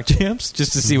best fuck jams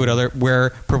just to see where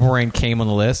Purple Rain came on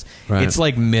the list. Right. It's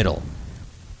like middle.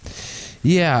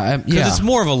 Yeah. Because it's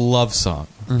more of a love song.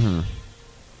 Mm-hmm.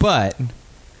 But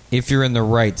if you're in the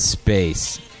right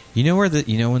space, you know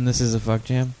when this is a fuck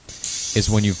jam? Is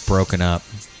when you've broken up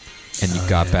and you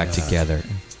got back together.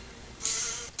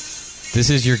 This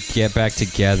is your get back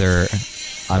together.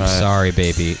 I'm Right. sorry,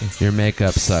 baby. Your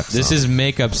makeup sucks. This is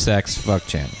makeup sex fuck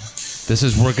jam. This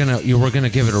is we're gonna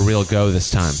give it a real go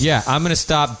this time. Yeah, I'm gonna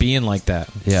stop being like that.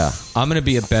 Yeah. I'm gonna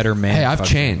be a better man. Hey, I've fuck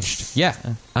jam. changed. Yeah.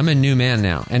 I'm a new man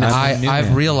now, and I'm a new I've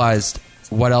man. realized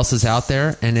what else is out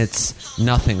there, and it's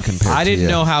nothing compared. I to didn't you.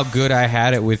 know how good I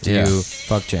had it with Yeah. you.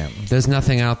 Fuck jam. There's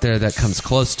nothing out there that comes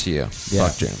close to you. Yeah.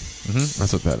 Fuck jam.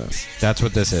 That's what that is. That's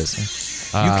what this is.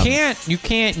 You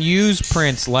can't use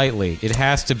Prince lightly. It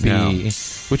has to be. No.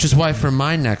 Which is why for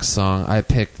my next song, I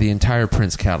picked the entire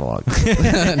Prince catalog.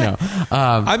 No.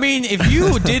 I mean, if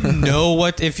you didn't know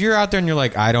if you're out there and you're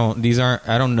like, I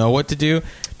don't know what to do,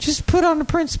 just put on the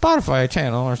Prince Spotify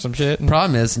channel or some shit.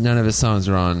 Problem is, none of his songs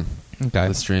are on Okay.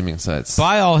 the streaming sites.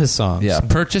 Buy all his songs. Yeah,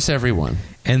 purchase everyone.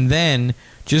 And then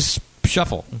just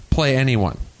shuffle. Play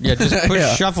anyone. Yeah, just put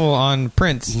Yeah. shuffle on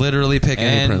Prince. Literally pick any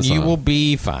And Prince you song. will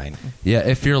be fine. Yeah,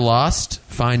 if you're lost,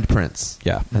 find Prince.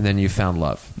 Yeah. And then you found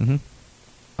love. Mm-hmm.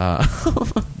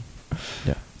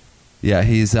 Yeah. Yeah,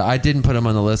 he's. I didn't put him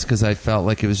on the list because I felt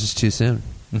like it was just too soon.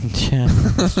 Yeah,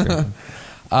 that's true.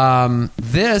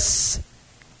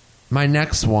 My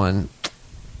next one,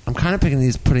 I'm kind of putting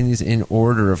these in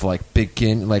order of right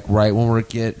when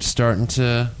we're starting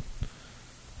to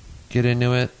get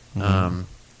into it, and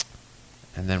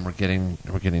then we're getting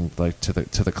like to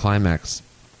the climax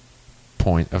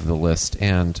point of the list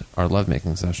and our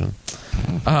lovemaking session.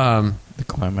 The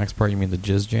climax part, you mean the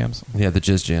jizz jams? Yeah, the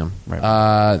Jizz Jam.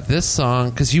 Right. This song,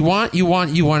 because you want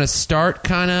to start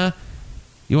kind of,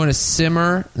 you want to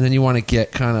simmer, and then you want to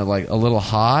get kind of like a little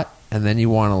hot, and then you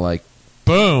want to like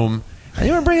boom, and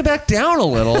you want to bring it back down a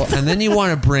little, and then you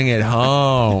want to bring it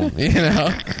home. You know.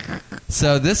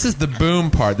 So this is the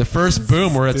boom part, the first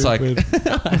boom where it's like,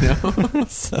 I know,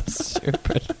 So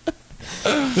stupid.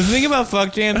 The thing about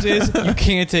fuck jams is you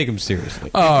can't take them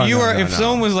seriously. Oh, If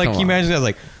someone was like, Come can you on. imagine that?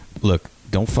 Like, look,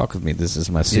 don't fuck with me. This is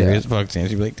my serious fuck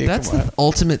jams. You'd be like, dude, that's come on. the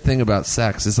ultimate thing about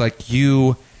sex is like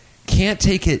you can't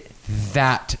take it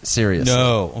that seriously.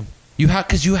 No.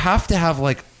 Because you have to have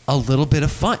like a little bit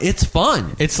of fun. It's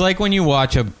fun. It's like when you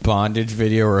watch a bondage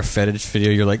video or a fetish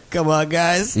video, you're like, come on,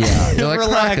 guys. Yeah, you're like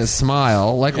crack a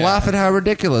smile, like Yeah. laugh at how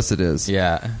ridiculous it is.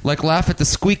 Yeah. Like laugh at the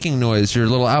squeaking noise your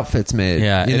little outfit's made.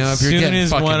 Yeah. you know, as if you're soon getting as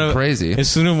fucking crazy. As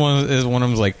soon as one of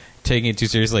them's like taking it too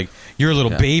seriously, like, you're a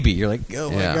little Yeah. baby. You're like, oh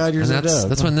my Yeah. God, you're and so that's dope.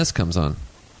 that's when this comes on.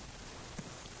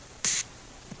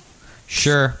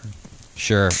 Sure.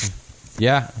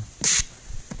 Yeah.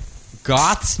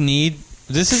 Goths need.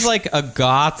 This is like a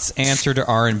goth's answer to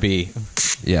R&B.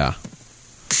 Yeah,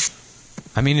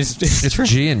 I mean, it's is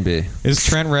G and B,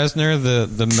 Trent Reznor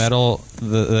the metal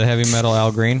the heavy metal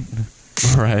Al Green?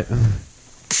 right?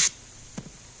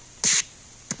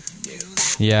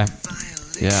 Yeah.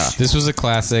 Yeah. This was a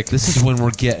classic. This is when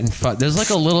we're getting there's like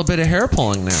a little bit of hair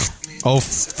pulling now. Oh,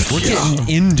 We're getting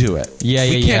into it. Yeah,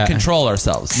 we yeah, can't yeah. control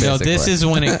ourselves. no, this basically. is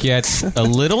when it gets a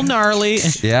little gnarly.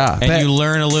 Yeah. And But- you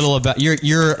learn a little about you're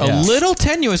a Yeah. little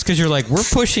tenuous because you're like we're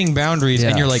pushing boundaries Yeah.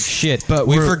 and you're like shit. But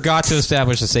we we're- forgot to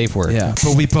establish a safe word. Yeah,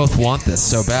 but we both want this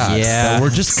so bad. Yeah.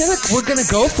 that we're gonna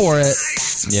go for it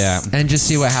Yeah. and just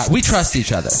see what happens. We trust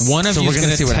each other. One of so you we're is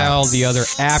going see to what tell happens. the other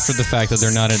after the fact that they're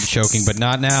not into choking, but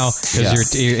not now because Yeah.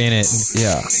 you're in it.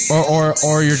 Yeah,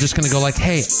 or you're just gonna go like,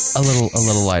 hey, a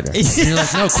little lighter. And you're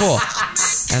like, no, cool.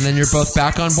 And then you're both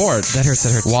back on board. That hurts.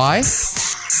 That hurts. Why?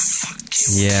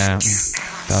 Yeah.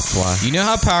 That's why. You know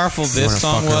how powerful wanna this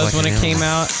song fuck her was like when an it came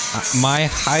out? My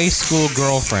high school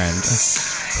girlfriend,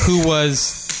 who was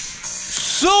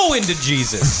so into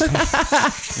Jesus,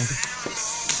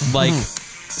 like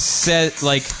said,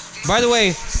 like, by the way,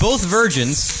 both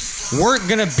virgins weren't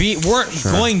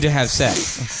going to have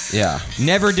sex. Yeah.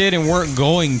 Never did and weren't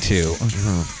going to.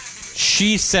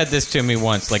 She said this to me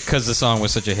once, like, because the song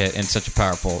was such a hit and such a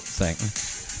powerful thing.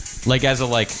 Like, as a,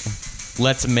 like,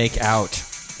 let's make out.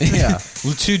 Yeah.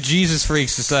 Two Jesus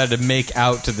freaks decided to make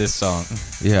out to this song.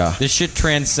 Yeah. This shit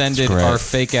transcended It's great. our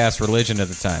fake-ass religion at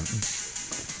the time.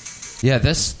 Yeah.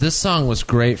 This song was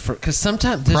great for because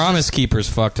sometimes Promise Keepers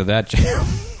fuck to that jam.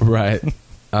 right.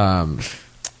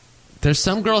 There's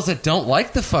some girls that don't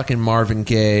like the fucking Marvin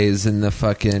Gayes and the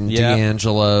fucking Yeah.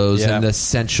 D'Angelos Yeah. and the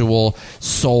sensual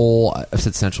soul. I've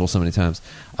said sensual so many times,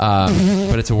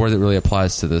 but it's a word that really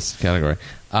applies to this category.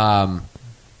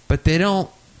 But they don't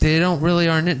really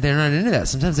they're not into that.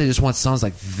 Sometimes they just want songs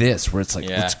like this where it's like,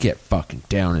 Yeah. let's get fucking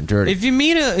down and dirty. If you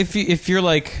meet if you're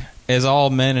like, as all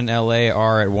men in LA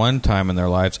are at one time in their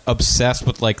lives, obsessed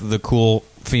with like the cool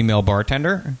female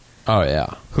bartender oh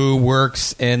yeah. who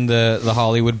works in the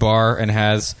Hollywood bar and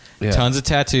has Yeah. tons of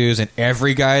tattoos and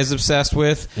every guy is obsessed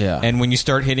with. Yeah. And when you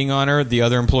start hitting on her, the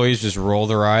other employees just roll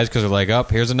their eyes because they're like, oh,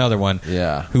 here's another one.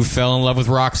 Yeah. Who fell in love with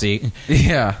Roxy,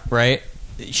 Yeah. right?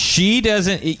 She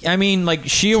doesn't, I mean, like,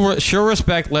 she'll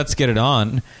respect Let's Get It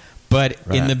On, but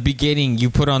in Right. the beginning, you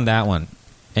put on that one.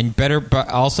 And but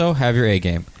also have your A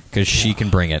game because she can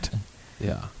bring it.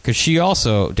 Yeah. Because she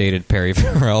also dated Perry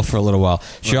Farrell for a little while.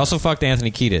 She also fucked Anthony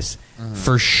Kiedis.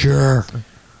 For sure.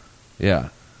 Yeah.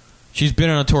 She's been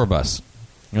on a tour bus.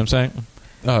 You know what I'm saying?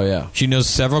 Oh yeah. She knows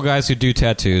several guys who do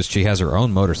tattoos. She has her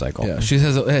own motorcycle. Yeah. She's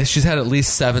had at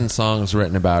least 7 songs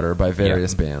written about her by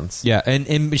various bands. Yeah,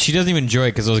 and she doesn't even enjoy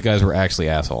it because those guys were actually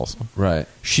assholes. Right.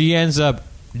 She ends up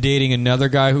dating another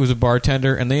guy who's a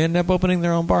bartender, and they end up opening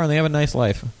their own bar, and they have a nice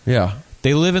life. Yeah.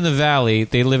 They live in the valley.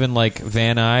 They live in, like,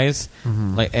 Van Nuys,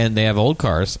 and they have old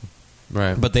cars.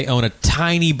 Right. But they own a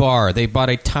tiny bar. They bought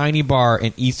a tiny bar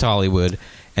in East Hollywood,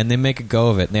 and they make a go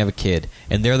of it, and they have a kid.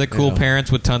 And they're the cool Yeah.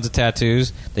 parents with tons of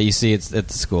tattoos that you see at the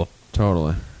school.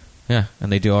 Totally. Yeah,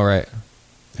 and they do all right.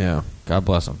 Yeah. God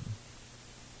bless them.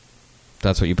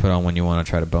 That's what you put on when you want to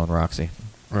try to bone Roxy.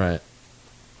 Right.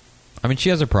 I mean, she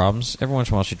has her problems. Every once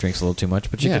in a while she drinks a little too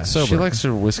much, but she gets sober. She likes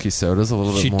her whiskey sodas a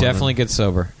little bit She more. definitely gets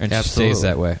sober, and she stays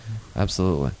that way.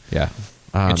 Absolutely. Yeah.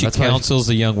 And she that's why- counsels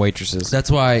the young waitresses.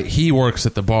 That's why he works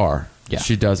at the bar. Yeah.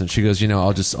 She doesn't. She goes,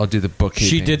 I'll do the bookkeeping.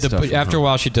 She did stuff from after a home.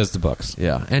 while. She does the books.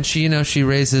 Yeah, and she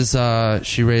raises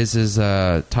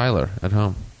Tyler at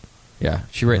home. Yeah,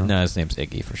 no, his name's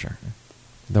Iggy for sure.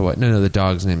 The what? No, the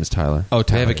dog's name is Tyler. Oh,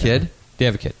 They have a Tyler, yeah. kid. They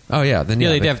have a kid. Oh yeah, then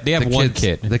Yeah, yeah, they have one kid's-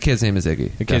 kid. The kid's name is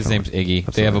Iggy. The kid's name's Definitely. Iggy.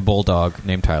 They have a Absolutely. bulldog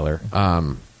named Tyler.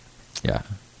 Yeah,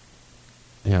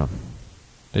 Yeah.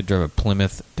 they drove a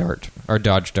Plymouth Dart or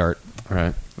Dodge Dart.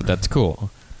 Right. That's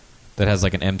cool. That has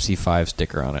like an MC5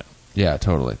 sticker on it. Yeah,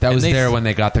 totally. That And was they there f- when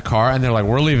they got the car, and they're like,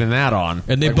 "We're leaving that on,"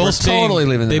 And they Like, both we're stay. totally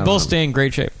leaving. They that both on. stay in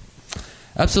great shape.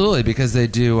 Absolutely, because they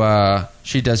do.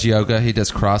 She does yoga. He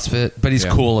does CrossFit, but he's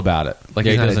Yeah. cool about it. Like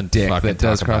Yeah, he's he not doesn't a dick fucking that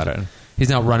does talk about CrossFit. it. He's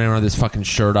not running around with his fucking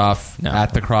shirt off No.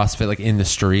 at the CrossFit, like in the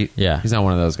street. Yeah. he's not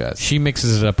one of those guys. She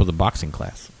mixes it up with a boxing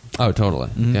class. Oh, totally.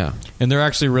 Yeah. And they're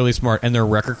actually really smart. And their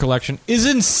record collection is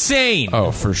insane.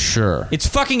 Oh, for sure. It's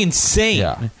fucking insane.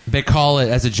 Yeah, they call it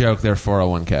as a joke their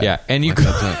 401k. Yeah, and you Like,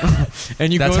 go, that's it.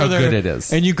 and you That's go how to their, good it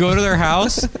is. And you go to their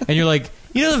house, and you're like,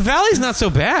 the valley's not so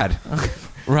bad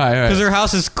right. because their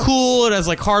house is cool. It has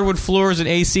like hardwood floors and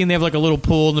AC, and they have like a little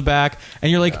pool in the back. And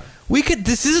you're like,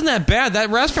 this isn't that bad. That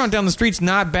restaurant down the street's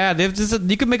not bad.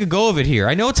 You could make a go of it here.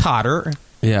 I know it's hotter.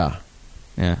 Yeah.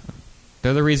 Yeah,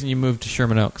 they're the reason you moved to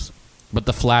Sherman Oaks, but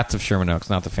the flats of Sherman Oaks,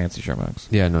 not the fancy Sherman Oaks.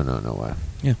 Yeah. No way.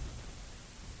 Yeah.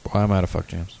 Boy, I'm out of fuck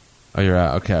jams. Oh, you're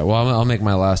out. Okay. Well, I'll make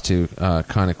my last two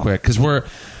kind of quick because we're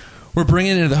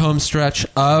bringing into the home stretch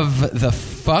of the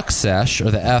fuck sesh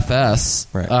or the FS,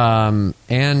 Right.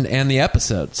 and the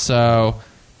episode. So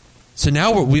So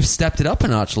now we've stepped it up a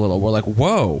notch a little. We're like,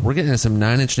 whoa, we're getting into some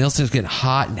 9 Inch Nails. Things getting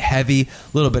hot and heavy, a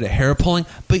little bit of hair pulling.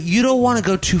 But you don't want to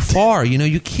go too far. You know,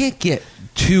 you can't get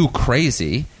too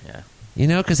crazy. Yeah. You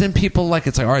know, because then people like,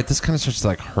 it's like, all right, this kind of starts to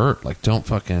like hurt. Like, don't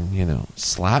fucking, you know,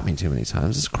 slap me too many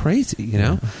times. It's crazy, you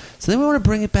know? So then we want to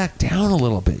bring it back down a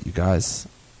little bit, you guys.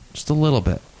 Just a little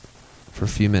bit for a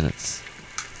few minutes.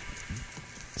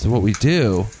 So what we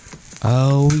do,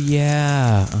 Oh,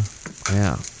 yeah.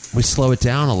 yeah, we slow it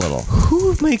down a little.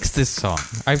 Who makes this song?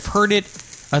 I've heard it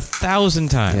 1,000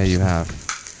 times. Yeah, you have.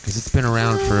 Because it's been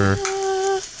around for...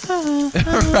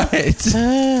 right.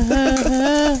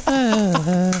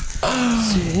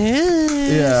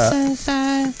 Yeah.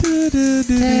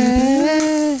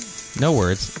 No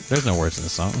words. There's no words in the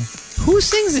song. Who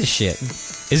sings this shit?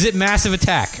 Is it Massive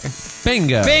Attack?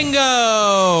 Bingo.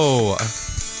 Bingo!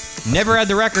 Never had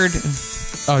the record.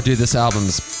 Oh, dude, this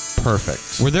album's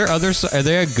perfect. Were there others? Are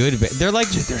they a good? They're like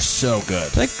Dude, they're so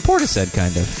good. like Portishead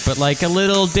kind of, but like a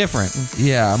little different.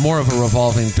 Yeah, more of a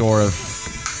revolving door of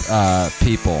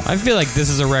people. I feel like this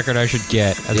is a record I should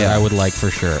get that Yeah. I would like for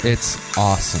sure. It's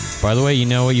awesome. By the way, you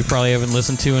know what you probably haven't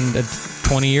listened to in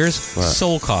 20 years? What?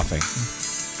 Soul Coughing.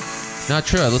 Not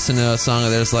true. I listened to a song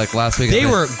of theirs like last week. They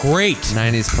on the were great.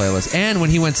 90s playlist. And when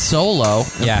he went solo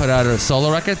and Yeah. put out a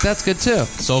solo record, that's good too.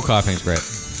 Soul Coughing's great.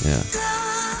 Yeah.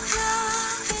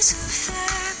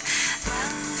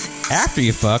 After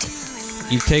you fuck,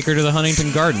 you take her to the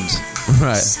Huntington Gardens.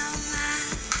 Right.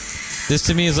 This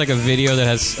to me is like a video that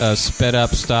has sped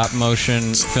up stop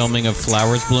motion filming of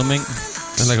flowers blooming.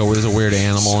 And like there's a weird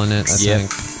animal in it, I think.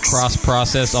 Cross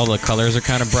processed. All the colors are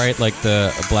kind of bright, like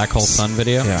the Black Hole Sun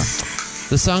video. Yeah.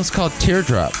 The song's called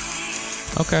Teardrop.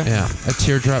 Okay. Yeah. A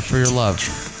teardrop for your love.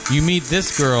 You meet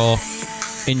this girl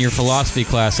in your philosophy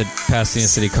class at Pasadena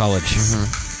City College.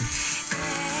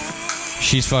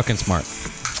 She's fucking smart.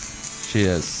 She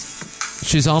is.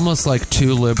 She's almost like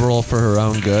too liberal for her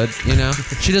own good, you know?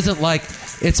 She doesn't like...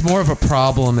 It's more of a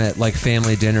problem at like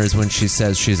family dinners when she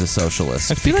says she's a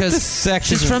socialist. I feel like because the sex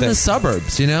she's isn't from that- the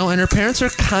suburbs, you know? And her parents are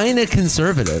kind of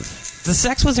conservative. The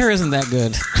sex with her isn't that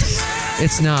good.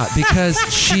 It's not, because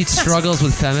she struggles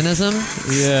with feminism.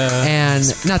 Yeah. And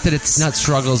not that it's not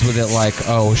struggles with it like,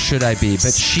 oh, should I be?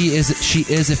 But she is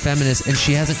a feminist, and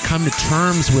she hasn't come to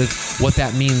terms with what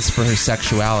that means for her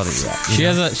sexuality yet. you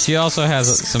know? She also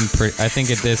has some I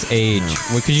think at this age,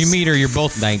 because you meet her, you're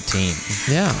both 19.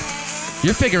 Yeah.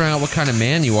 You're figuring out what kind of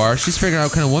man you are. She's figuring out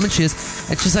what kind of woman she is.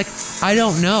 And she's like, I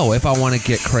don't know if I want to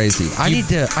get crazy. I need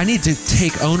to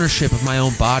take ownership of my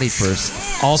own body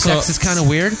first. Also, sex is kind of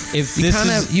weird. if you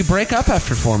this you break up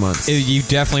after 4 months. You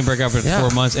definitely break up at Yeah. 4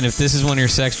 months, and if this is one of your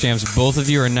sex jams, both of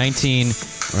you are 19,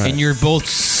 Right. and you're both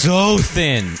so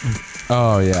thin.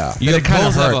 Oh yeah. You But it kind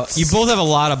of both hurts. you both have a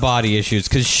lot of body issues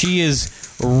because she is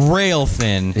rail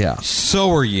thin. Yeah. So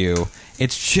are you.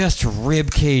 It's just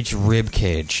rib cage.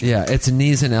 Yeah, it's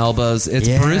knees and elbows. It's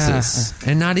Yeah. bruises.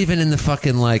 And not even in the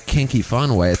fucking, like, kinky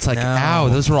fun way. It's like, No. ow,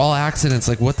 those were all accidents.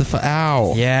 Like, what the fuck?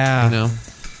 Ow. Yeah. You know?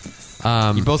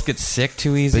 You both get sick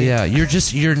too But easy. yeah,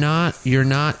 you're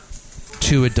not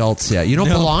two adults yet. You don't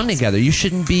No. belong together. You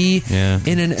shouldn't be Yeah.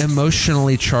 in an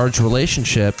emotionally charged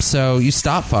relationship. So you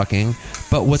stop fucking.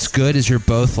 But what's good is you're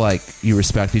both, like, you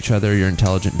respect each other. You're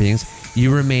intelligent beings.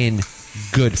 You remain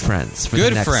good friends for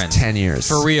Good the next friends. 10 years.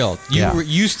 For real.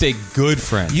 You stay good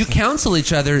friends. You counsel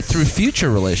each other through future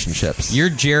relationships. You're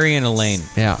Jerry and Elaine.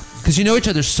 Yeah. Because you know each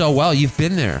other so well. You've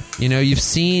been there. You know, you've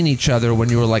seen each other when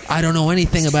you were like, I don't know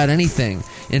anything about anything.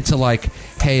 Into like,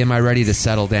 hey, am I ready to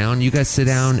settle down? You guys sit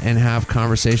down and have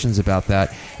conversations about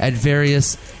that at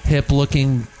various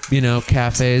hip-looking, you know,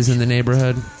 cafes in the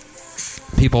neighborhood.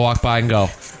 People walk by and go,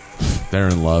 they're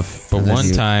in love. But And then one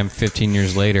you- time, 15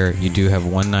 years later, you do have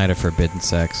one night of forbidden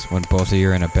sex when both of you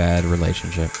are in a bad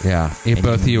relationship. Yeah.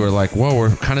 Both of you were like, whoa, we're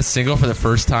kind of single for the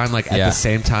first time, like at Yeah. the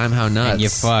same time. How nuts. And you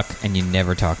fuck, and you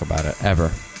never talk about it.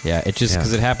 Ever. Yeah, it's just Yeah.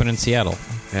 because it happened in Seattle.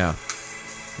 Yeah.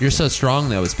 You're so strong,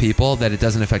 though, as people that it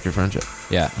doesn't affect your friendship.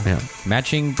 Yeah. Yeah.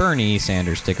 Matching Bernie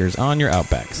Sanders stickers on your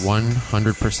Outbacks.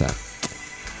 100%.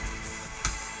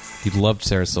 You loved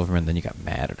Sarah Silverman, then you got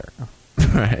mad at her.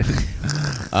 Right.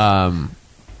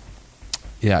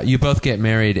 Yeah, you both get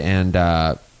married and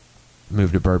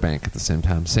move to Burbank at the same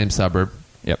time. Same suburb.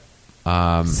 Yep.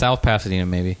 Um, South Pasadena,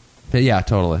 maybe. but yeah,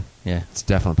 totally. Yeah. It's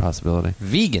definitely a possibility.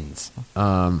 Vegans.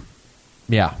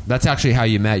 Yeah, that's actually how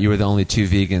you met. You were the only two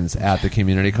vegans at the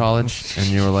community college, and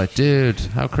you were like, dude,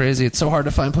 how crazy. It's so hard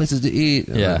to find places to eat.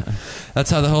 And Yeah.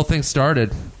 that's how the whole thing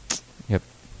started. Yep.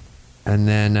 And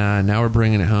then now we're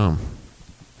bringing it home.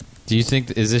 Do you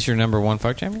think, is this your number one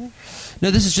fuck jam?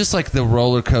 No, this is just like the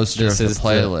roller coaster This of is the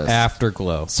playlist. the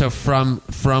Afterglow. So from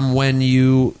when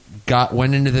you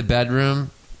went into the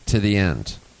bedroom to the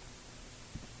end.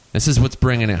 This is what's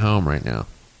bringing it home right now.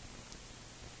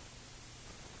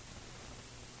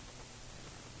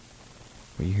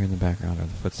 What you hear in the background are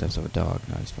the footsteps of a dog.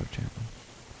 No, I just fucked Champlin.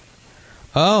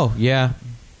 Oh, yeah.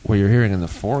 What you're hearing in the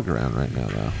foreground right now,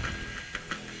 though.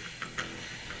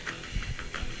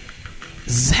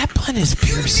 Zeppelin is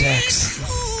pure sex.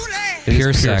 It is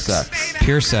Pure pure sex.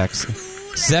 Pure sex.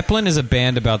 Zeppelin is a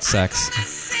band about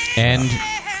sex and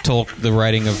the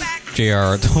writing of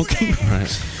J.R.R. Tolkien.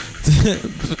 Right.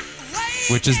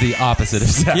 Which is the opposite of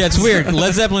sex. Yeah, it's weird.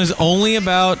 Led Zeppelin is only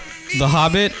about The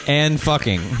Hobbit and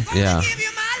fucking. Yeah.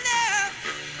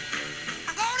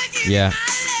 Yeah.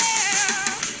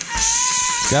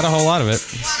 It's got a whole lot of it.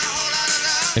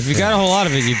 If you got a whole lot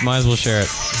of it, you might as well share it.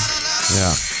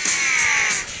 Yeah.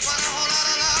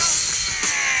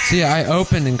 So yeah, I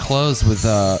opened and closed with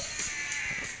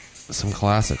some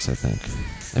classics, I think.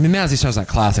 I mean, Mazzy Star's not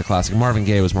classic. Marvin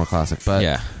Gaye was more classic, but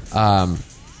Yeah.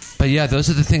 But yeah, those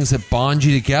are the things that bond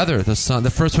you together.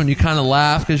 The first one you kind of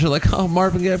laugh because you're like, oh,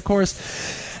 Marvin Gaye, of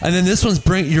course. And then this one's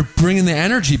you're bringing the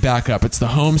energy back up. It's the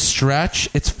home stretch.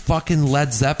 It's fucking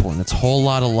Led Zeppelin. It's a whole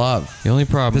lot of love. The only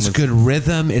problem There's good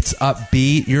rhythm. It's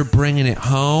upbeat. You're bringing it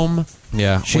home.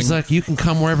 Yeah. She's like, you can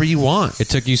come wherever you want. It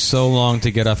took you so long to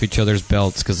get off each other's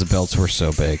belts because the belts were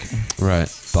so big. Right.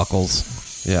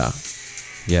 Buckles. Yeah.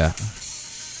 Yeah.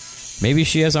 Maybe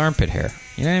she has armpit hair.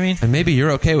 You know what I mean? And maybe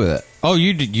you're okay with it. Oh,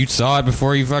 you saw it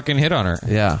before you fucking hit on her.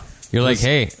 Yeah. You're like,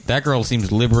 hey, that girl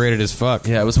seems liberated as fuck.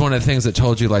 Yeah, it was one of the things that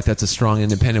told you, like, that's a strong,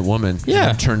 independent woman. Yeah.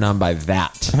 I'm turned on by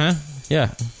that. Huh? Yeah.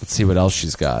 Let's see what else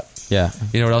she's got. Yeah.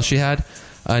 You know what else she had?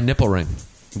 A nipple ring.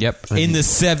 Yep. In the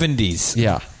 70s.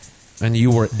 Yeah. And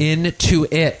you were into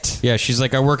it. Yeah, she's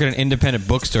like, I work at an independent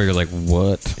bookstore. You're like,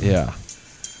 what? Yeah.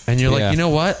 And you're Yeah. like, you know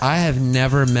what? I have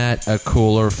never met a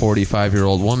cooler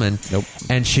 45-year-old woman. Nope.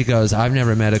 And she goes, I've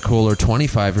never met a cooler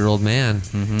 25-year-old man.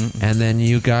 Mm-hmm. And then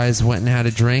you guys went and had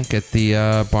a drink at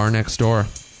the bar next door.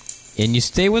 And you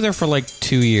stay with her for like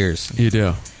 2 years. You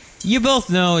do. You both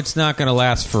know it's not going to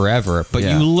last forever, but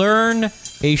Yeah. you learn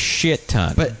a shit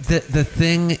ton. But the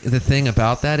thing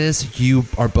about that is you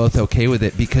are both okay with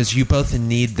it because you both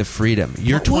need the freedom.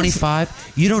 You're What was-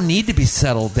 25. You don't need to be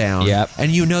settled down. Yep.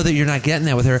 And you know that you're not getting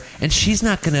that with her. And she's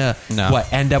not going to, No.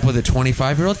 end up with a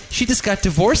 25-year-old? She just got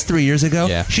divorced 3 years ago.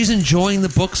 Yeah. She's enjoying the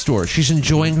bookstore. She's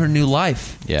enjoying her new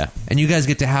life. yeah. And you guys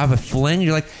get to have a fling.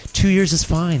 You're like, 2 years is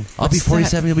fine. I'll be What's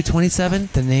 47. You'll be 27.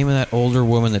 The name of that older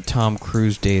woman that Tom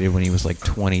Cruise dated when he was like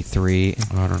 23.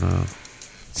 I don't know.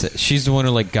 She's the one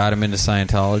who like got him into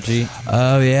Scientology.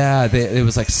 Oh, yeah. It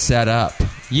was like set up.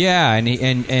 Yeah, and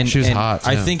She was and hot,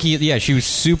 I too. think she was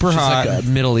super She's hot. like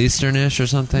Middle Easternish or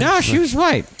something. No, She's she like- was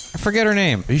white. I forget her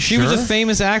name. Are you She was a sure?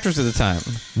 famous actress at the time.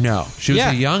 No, she was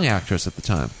Yeah. a young actress at the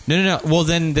time. No. Well,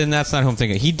 then that's not who I'm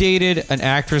thinking. He dated an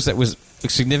actress that was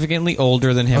significantly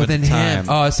older than him at the time.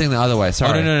 Oh, I was saying the other way.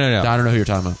 Sorry. no. I don't know who you're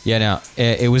talking about. Yeah, no.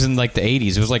 It was in like the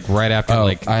 80s. It was like right after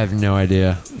I have no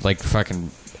idea. like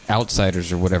fucking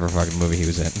Outsiders or whatever fucking movie he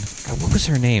was in. God, what was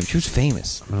her name? She was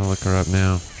famous. I'm gonna look her up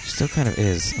now. She still kind of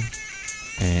is.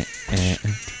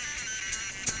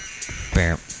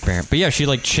 But yeah, she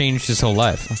like changed his whole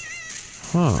life.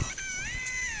 Huh?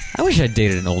 I wish I'd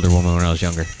dated an older woman when I was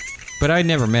younger, but I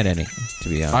never met any. To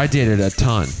be honest, I dated a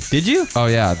ton. did you? Oh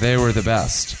yeah, they were the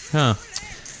best. Huh?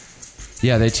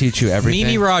 Yeah, they teach you everything.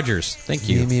 Mimi Rogers. Thank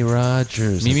you. Mimi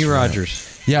Rogers. Mimi that's right. Rogers.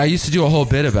 Yeah, I used to do a whole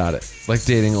bit about it, like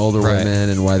dating older Right. women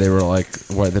and why they were like,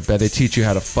 they teach you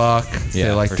how to fuck. Yeah,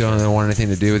 they like for don't sure. want anything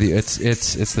to do with you. It's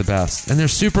the best, and they're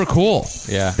super cool.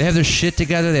 Yeah. they have their shit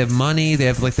together. They have money. They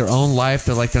have like their own life.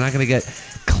 They're not going to get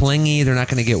clingy. They're not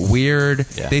going to get weird.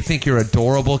 Yeah. They think you're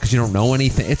adorable because you don't know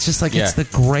anything. It's just like it's the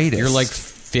greatest. You're like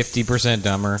 50%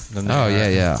 dumber than they Oh are.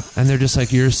 yeah. And they're just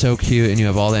like, you're so cute and you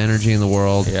have all the energy in the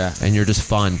world. Yeah. And you're just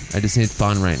fun. I just need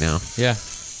fun right now. Yeah.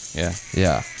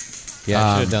 Yeah. Yeah,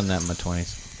 I should have done that in my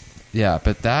 20s. Yeah,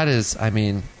 but that is, I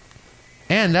mean,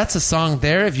 and that's a song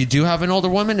there. If you do have an older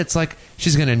woman, it's like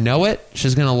she's going to know it.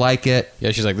 She's going to like it. Yeah,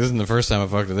 she's like, this isn't the first time I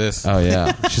fucked with this. Oh,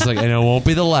 yeah. She's like, and it won't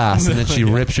be the last. And then she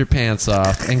rips your pants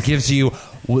off and gives you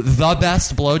the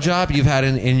best blowjob you've had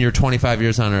in your 25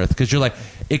 years on Earth. Because you're like,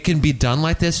 it can be done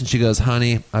like this. And she goes,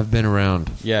 honey, I've been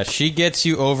around. Yeah, she gets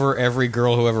you over every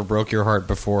girl who ever broke your heart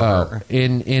before her.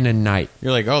 In a night.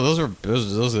 You're like, oh,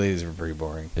 those ladies were pretty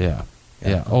boring. Yeah.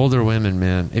 Yeah, older women,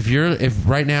 man. If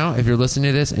right now, if you're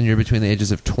listening to this and you're between the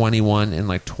ages of 21 and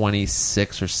like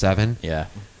 26 or 7, Yeah.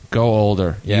 go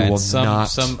older. Yeah, you will and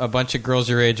not. a bunch of girls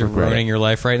your age are regret ruining it. your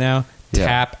life right now. Yeah.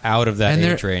 tap out of that and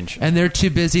age range. And they're too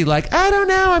busy, like, I don't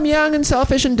know, I'm young and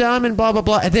selfish and dumb and blah, blah,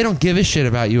 blah. And they don't give a shit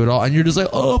about you at all. And you're just like,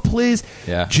 oh, please.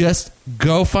 Yeah. Just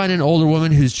go find an older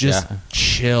woman who's just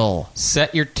chill.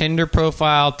 Set your Tinder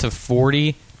profile to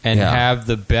 40 and Yeah. have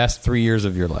the best 3 years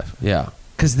of your life. Yeah.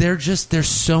 Because they're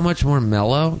so much more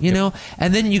mellow, you know?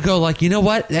 And then you go like, you know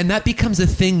what? And that becomes a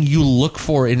thing you look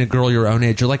for in a girl your own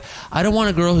age. You're like, I don't want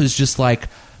a girl who's just like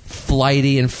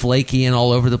flighty and flaky and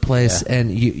all over the place. Yeah.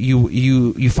 And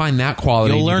you find that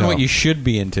quality. You'll and learn go, what you should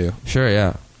be into. Sure,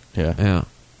 yeah. Yeah. Yeah.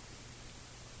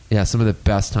 Yeah, some of the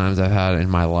best times I've had in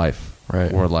my life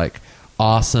were like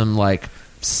awesome, like,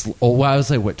 I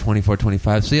was like, what, 24,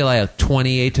 25? So yeah, like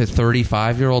 28 to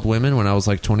 35-year-old women when I was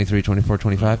like 23, 24,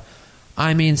 25.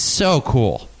 I mean, so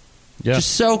cool. Yeah.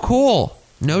 Just so cool.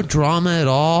 No drama at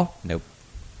all. Nope.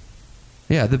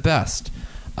 Yeah, the best.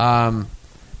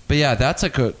 But yeah, that's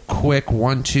like a quick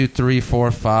 1, 2, 3,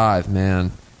 4, 5,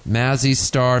 man. Mazzy,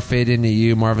 Star, Fade Into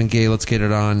You, Marvin Gaye, Let's Get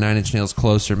It On, 9 Inch Nails,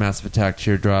 Closer, Massive Attack,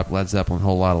 Teardrop, Led Zeppelin,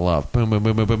 Whole Lot of Love. Boom, boom,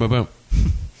 boom, boom, boom, boom,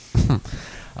 boom.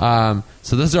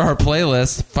 So those are our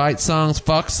playlists. Fight songs,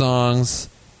 fuck songs.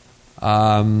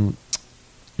 Yeah,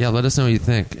 let us know what you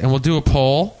think. And we'll do a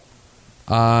poll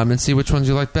and see which ones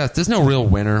you like best. There's no real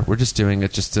winner. We're just doing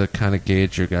it just to kind of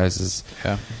gauge your guys'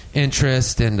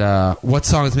 interest and what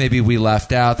songs maybe we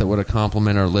left out that would have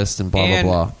complement our list and blah,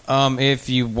 blah, blah. If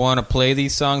you want to play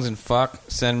these songs and fuck,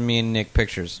 send me and Nick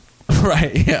pictures.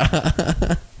 Right,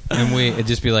 yeah. And it'd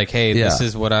just be like, hey, Yeah. this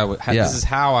is what this is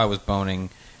how I was boning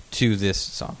to this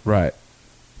song. Right.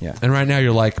 Yeah. And right now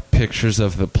you're like pictures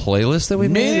of the playlist that we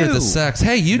made or No. the sex.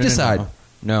 Hey, you decide.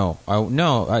 No,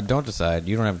 I don't decide.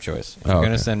 You don't have a choice. If you're okay.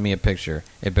 going to send me a picture,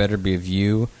 it better be of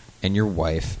you and your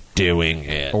wife. Doing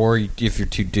it. Or if you're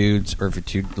two dudes, or if you're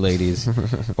two ladies,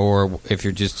 or if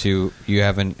you're just two, you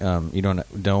haven't, you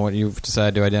don't know what you've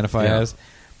decided to identify as.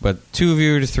 But 2 of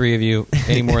you to 3 of you,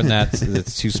 any more than that,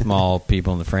 that's too small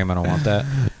people in the frame. I don't want that.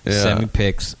 Yeah. Send me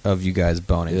pics of you guys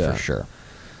boning for sure.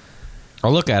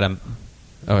 I'll look at them.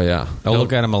 Oh, yeah. I'll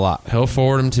look at them a lot. He'll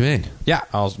forward them to me. Yeah,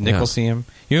 Nick will see him.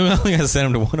 You only got to send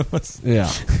them to one of us. Yeah.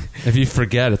 If you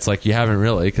forget, it's like you haven't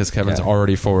really because Kevin's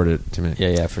already forwarded it to me.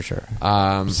 Yeah, for sure.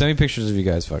 Send me pictures of you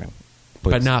guys fucking.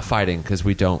 Please. But not fighting because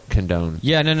we don't condone.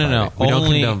 Yeah, no. We don't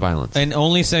condone violence. And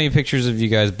only send me pictures of you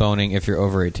guys boning if you're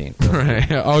over 18.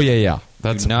 Right. Oh, yeah.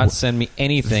 Do not send me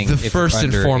anything. The if first you're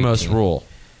and under foremost 18. rule.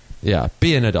 Yeah,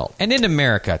 be an adult. And in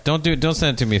America, don't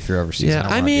send it to me if you're overseas. Yeah,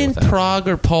 I mean Prague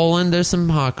or Poland. There's some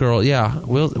hot girl. Yeah,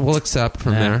 we'll accept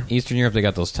from there. Eastern Europe, they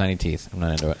got those tiny teeth. I'm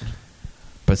not into it.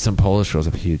 But some Polish girls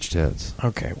have huge tits.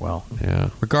 Okay, well,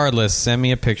 Yeah. regardless, send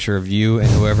me a picture of you and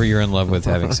whoever you're in love with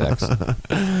having sex.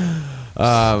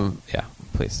 Yeah,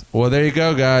 please. Well, there you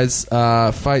go, guys.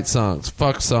 Fight songs,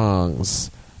 fuck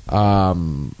songs. I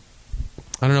don't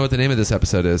know what the name of this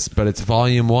episode is, but it's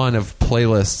volume 1 of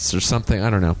playlists or something.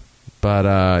 I don't know.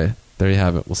 But there you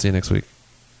have it. We'll see you next week.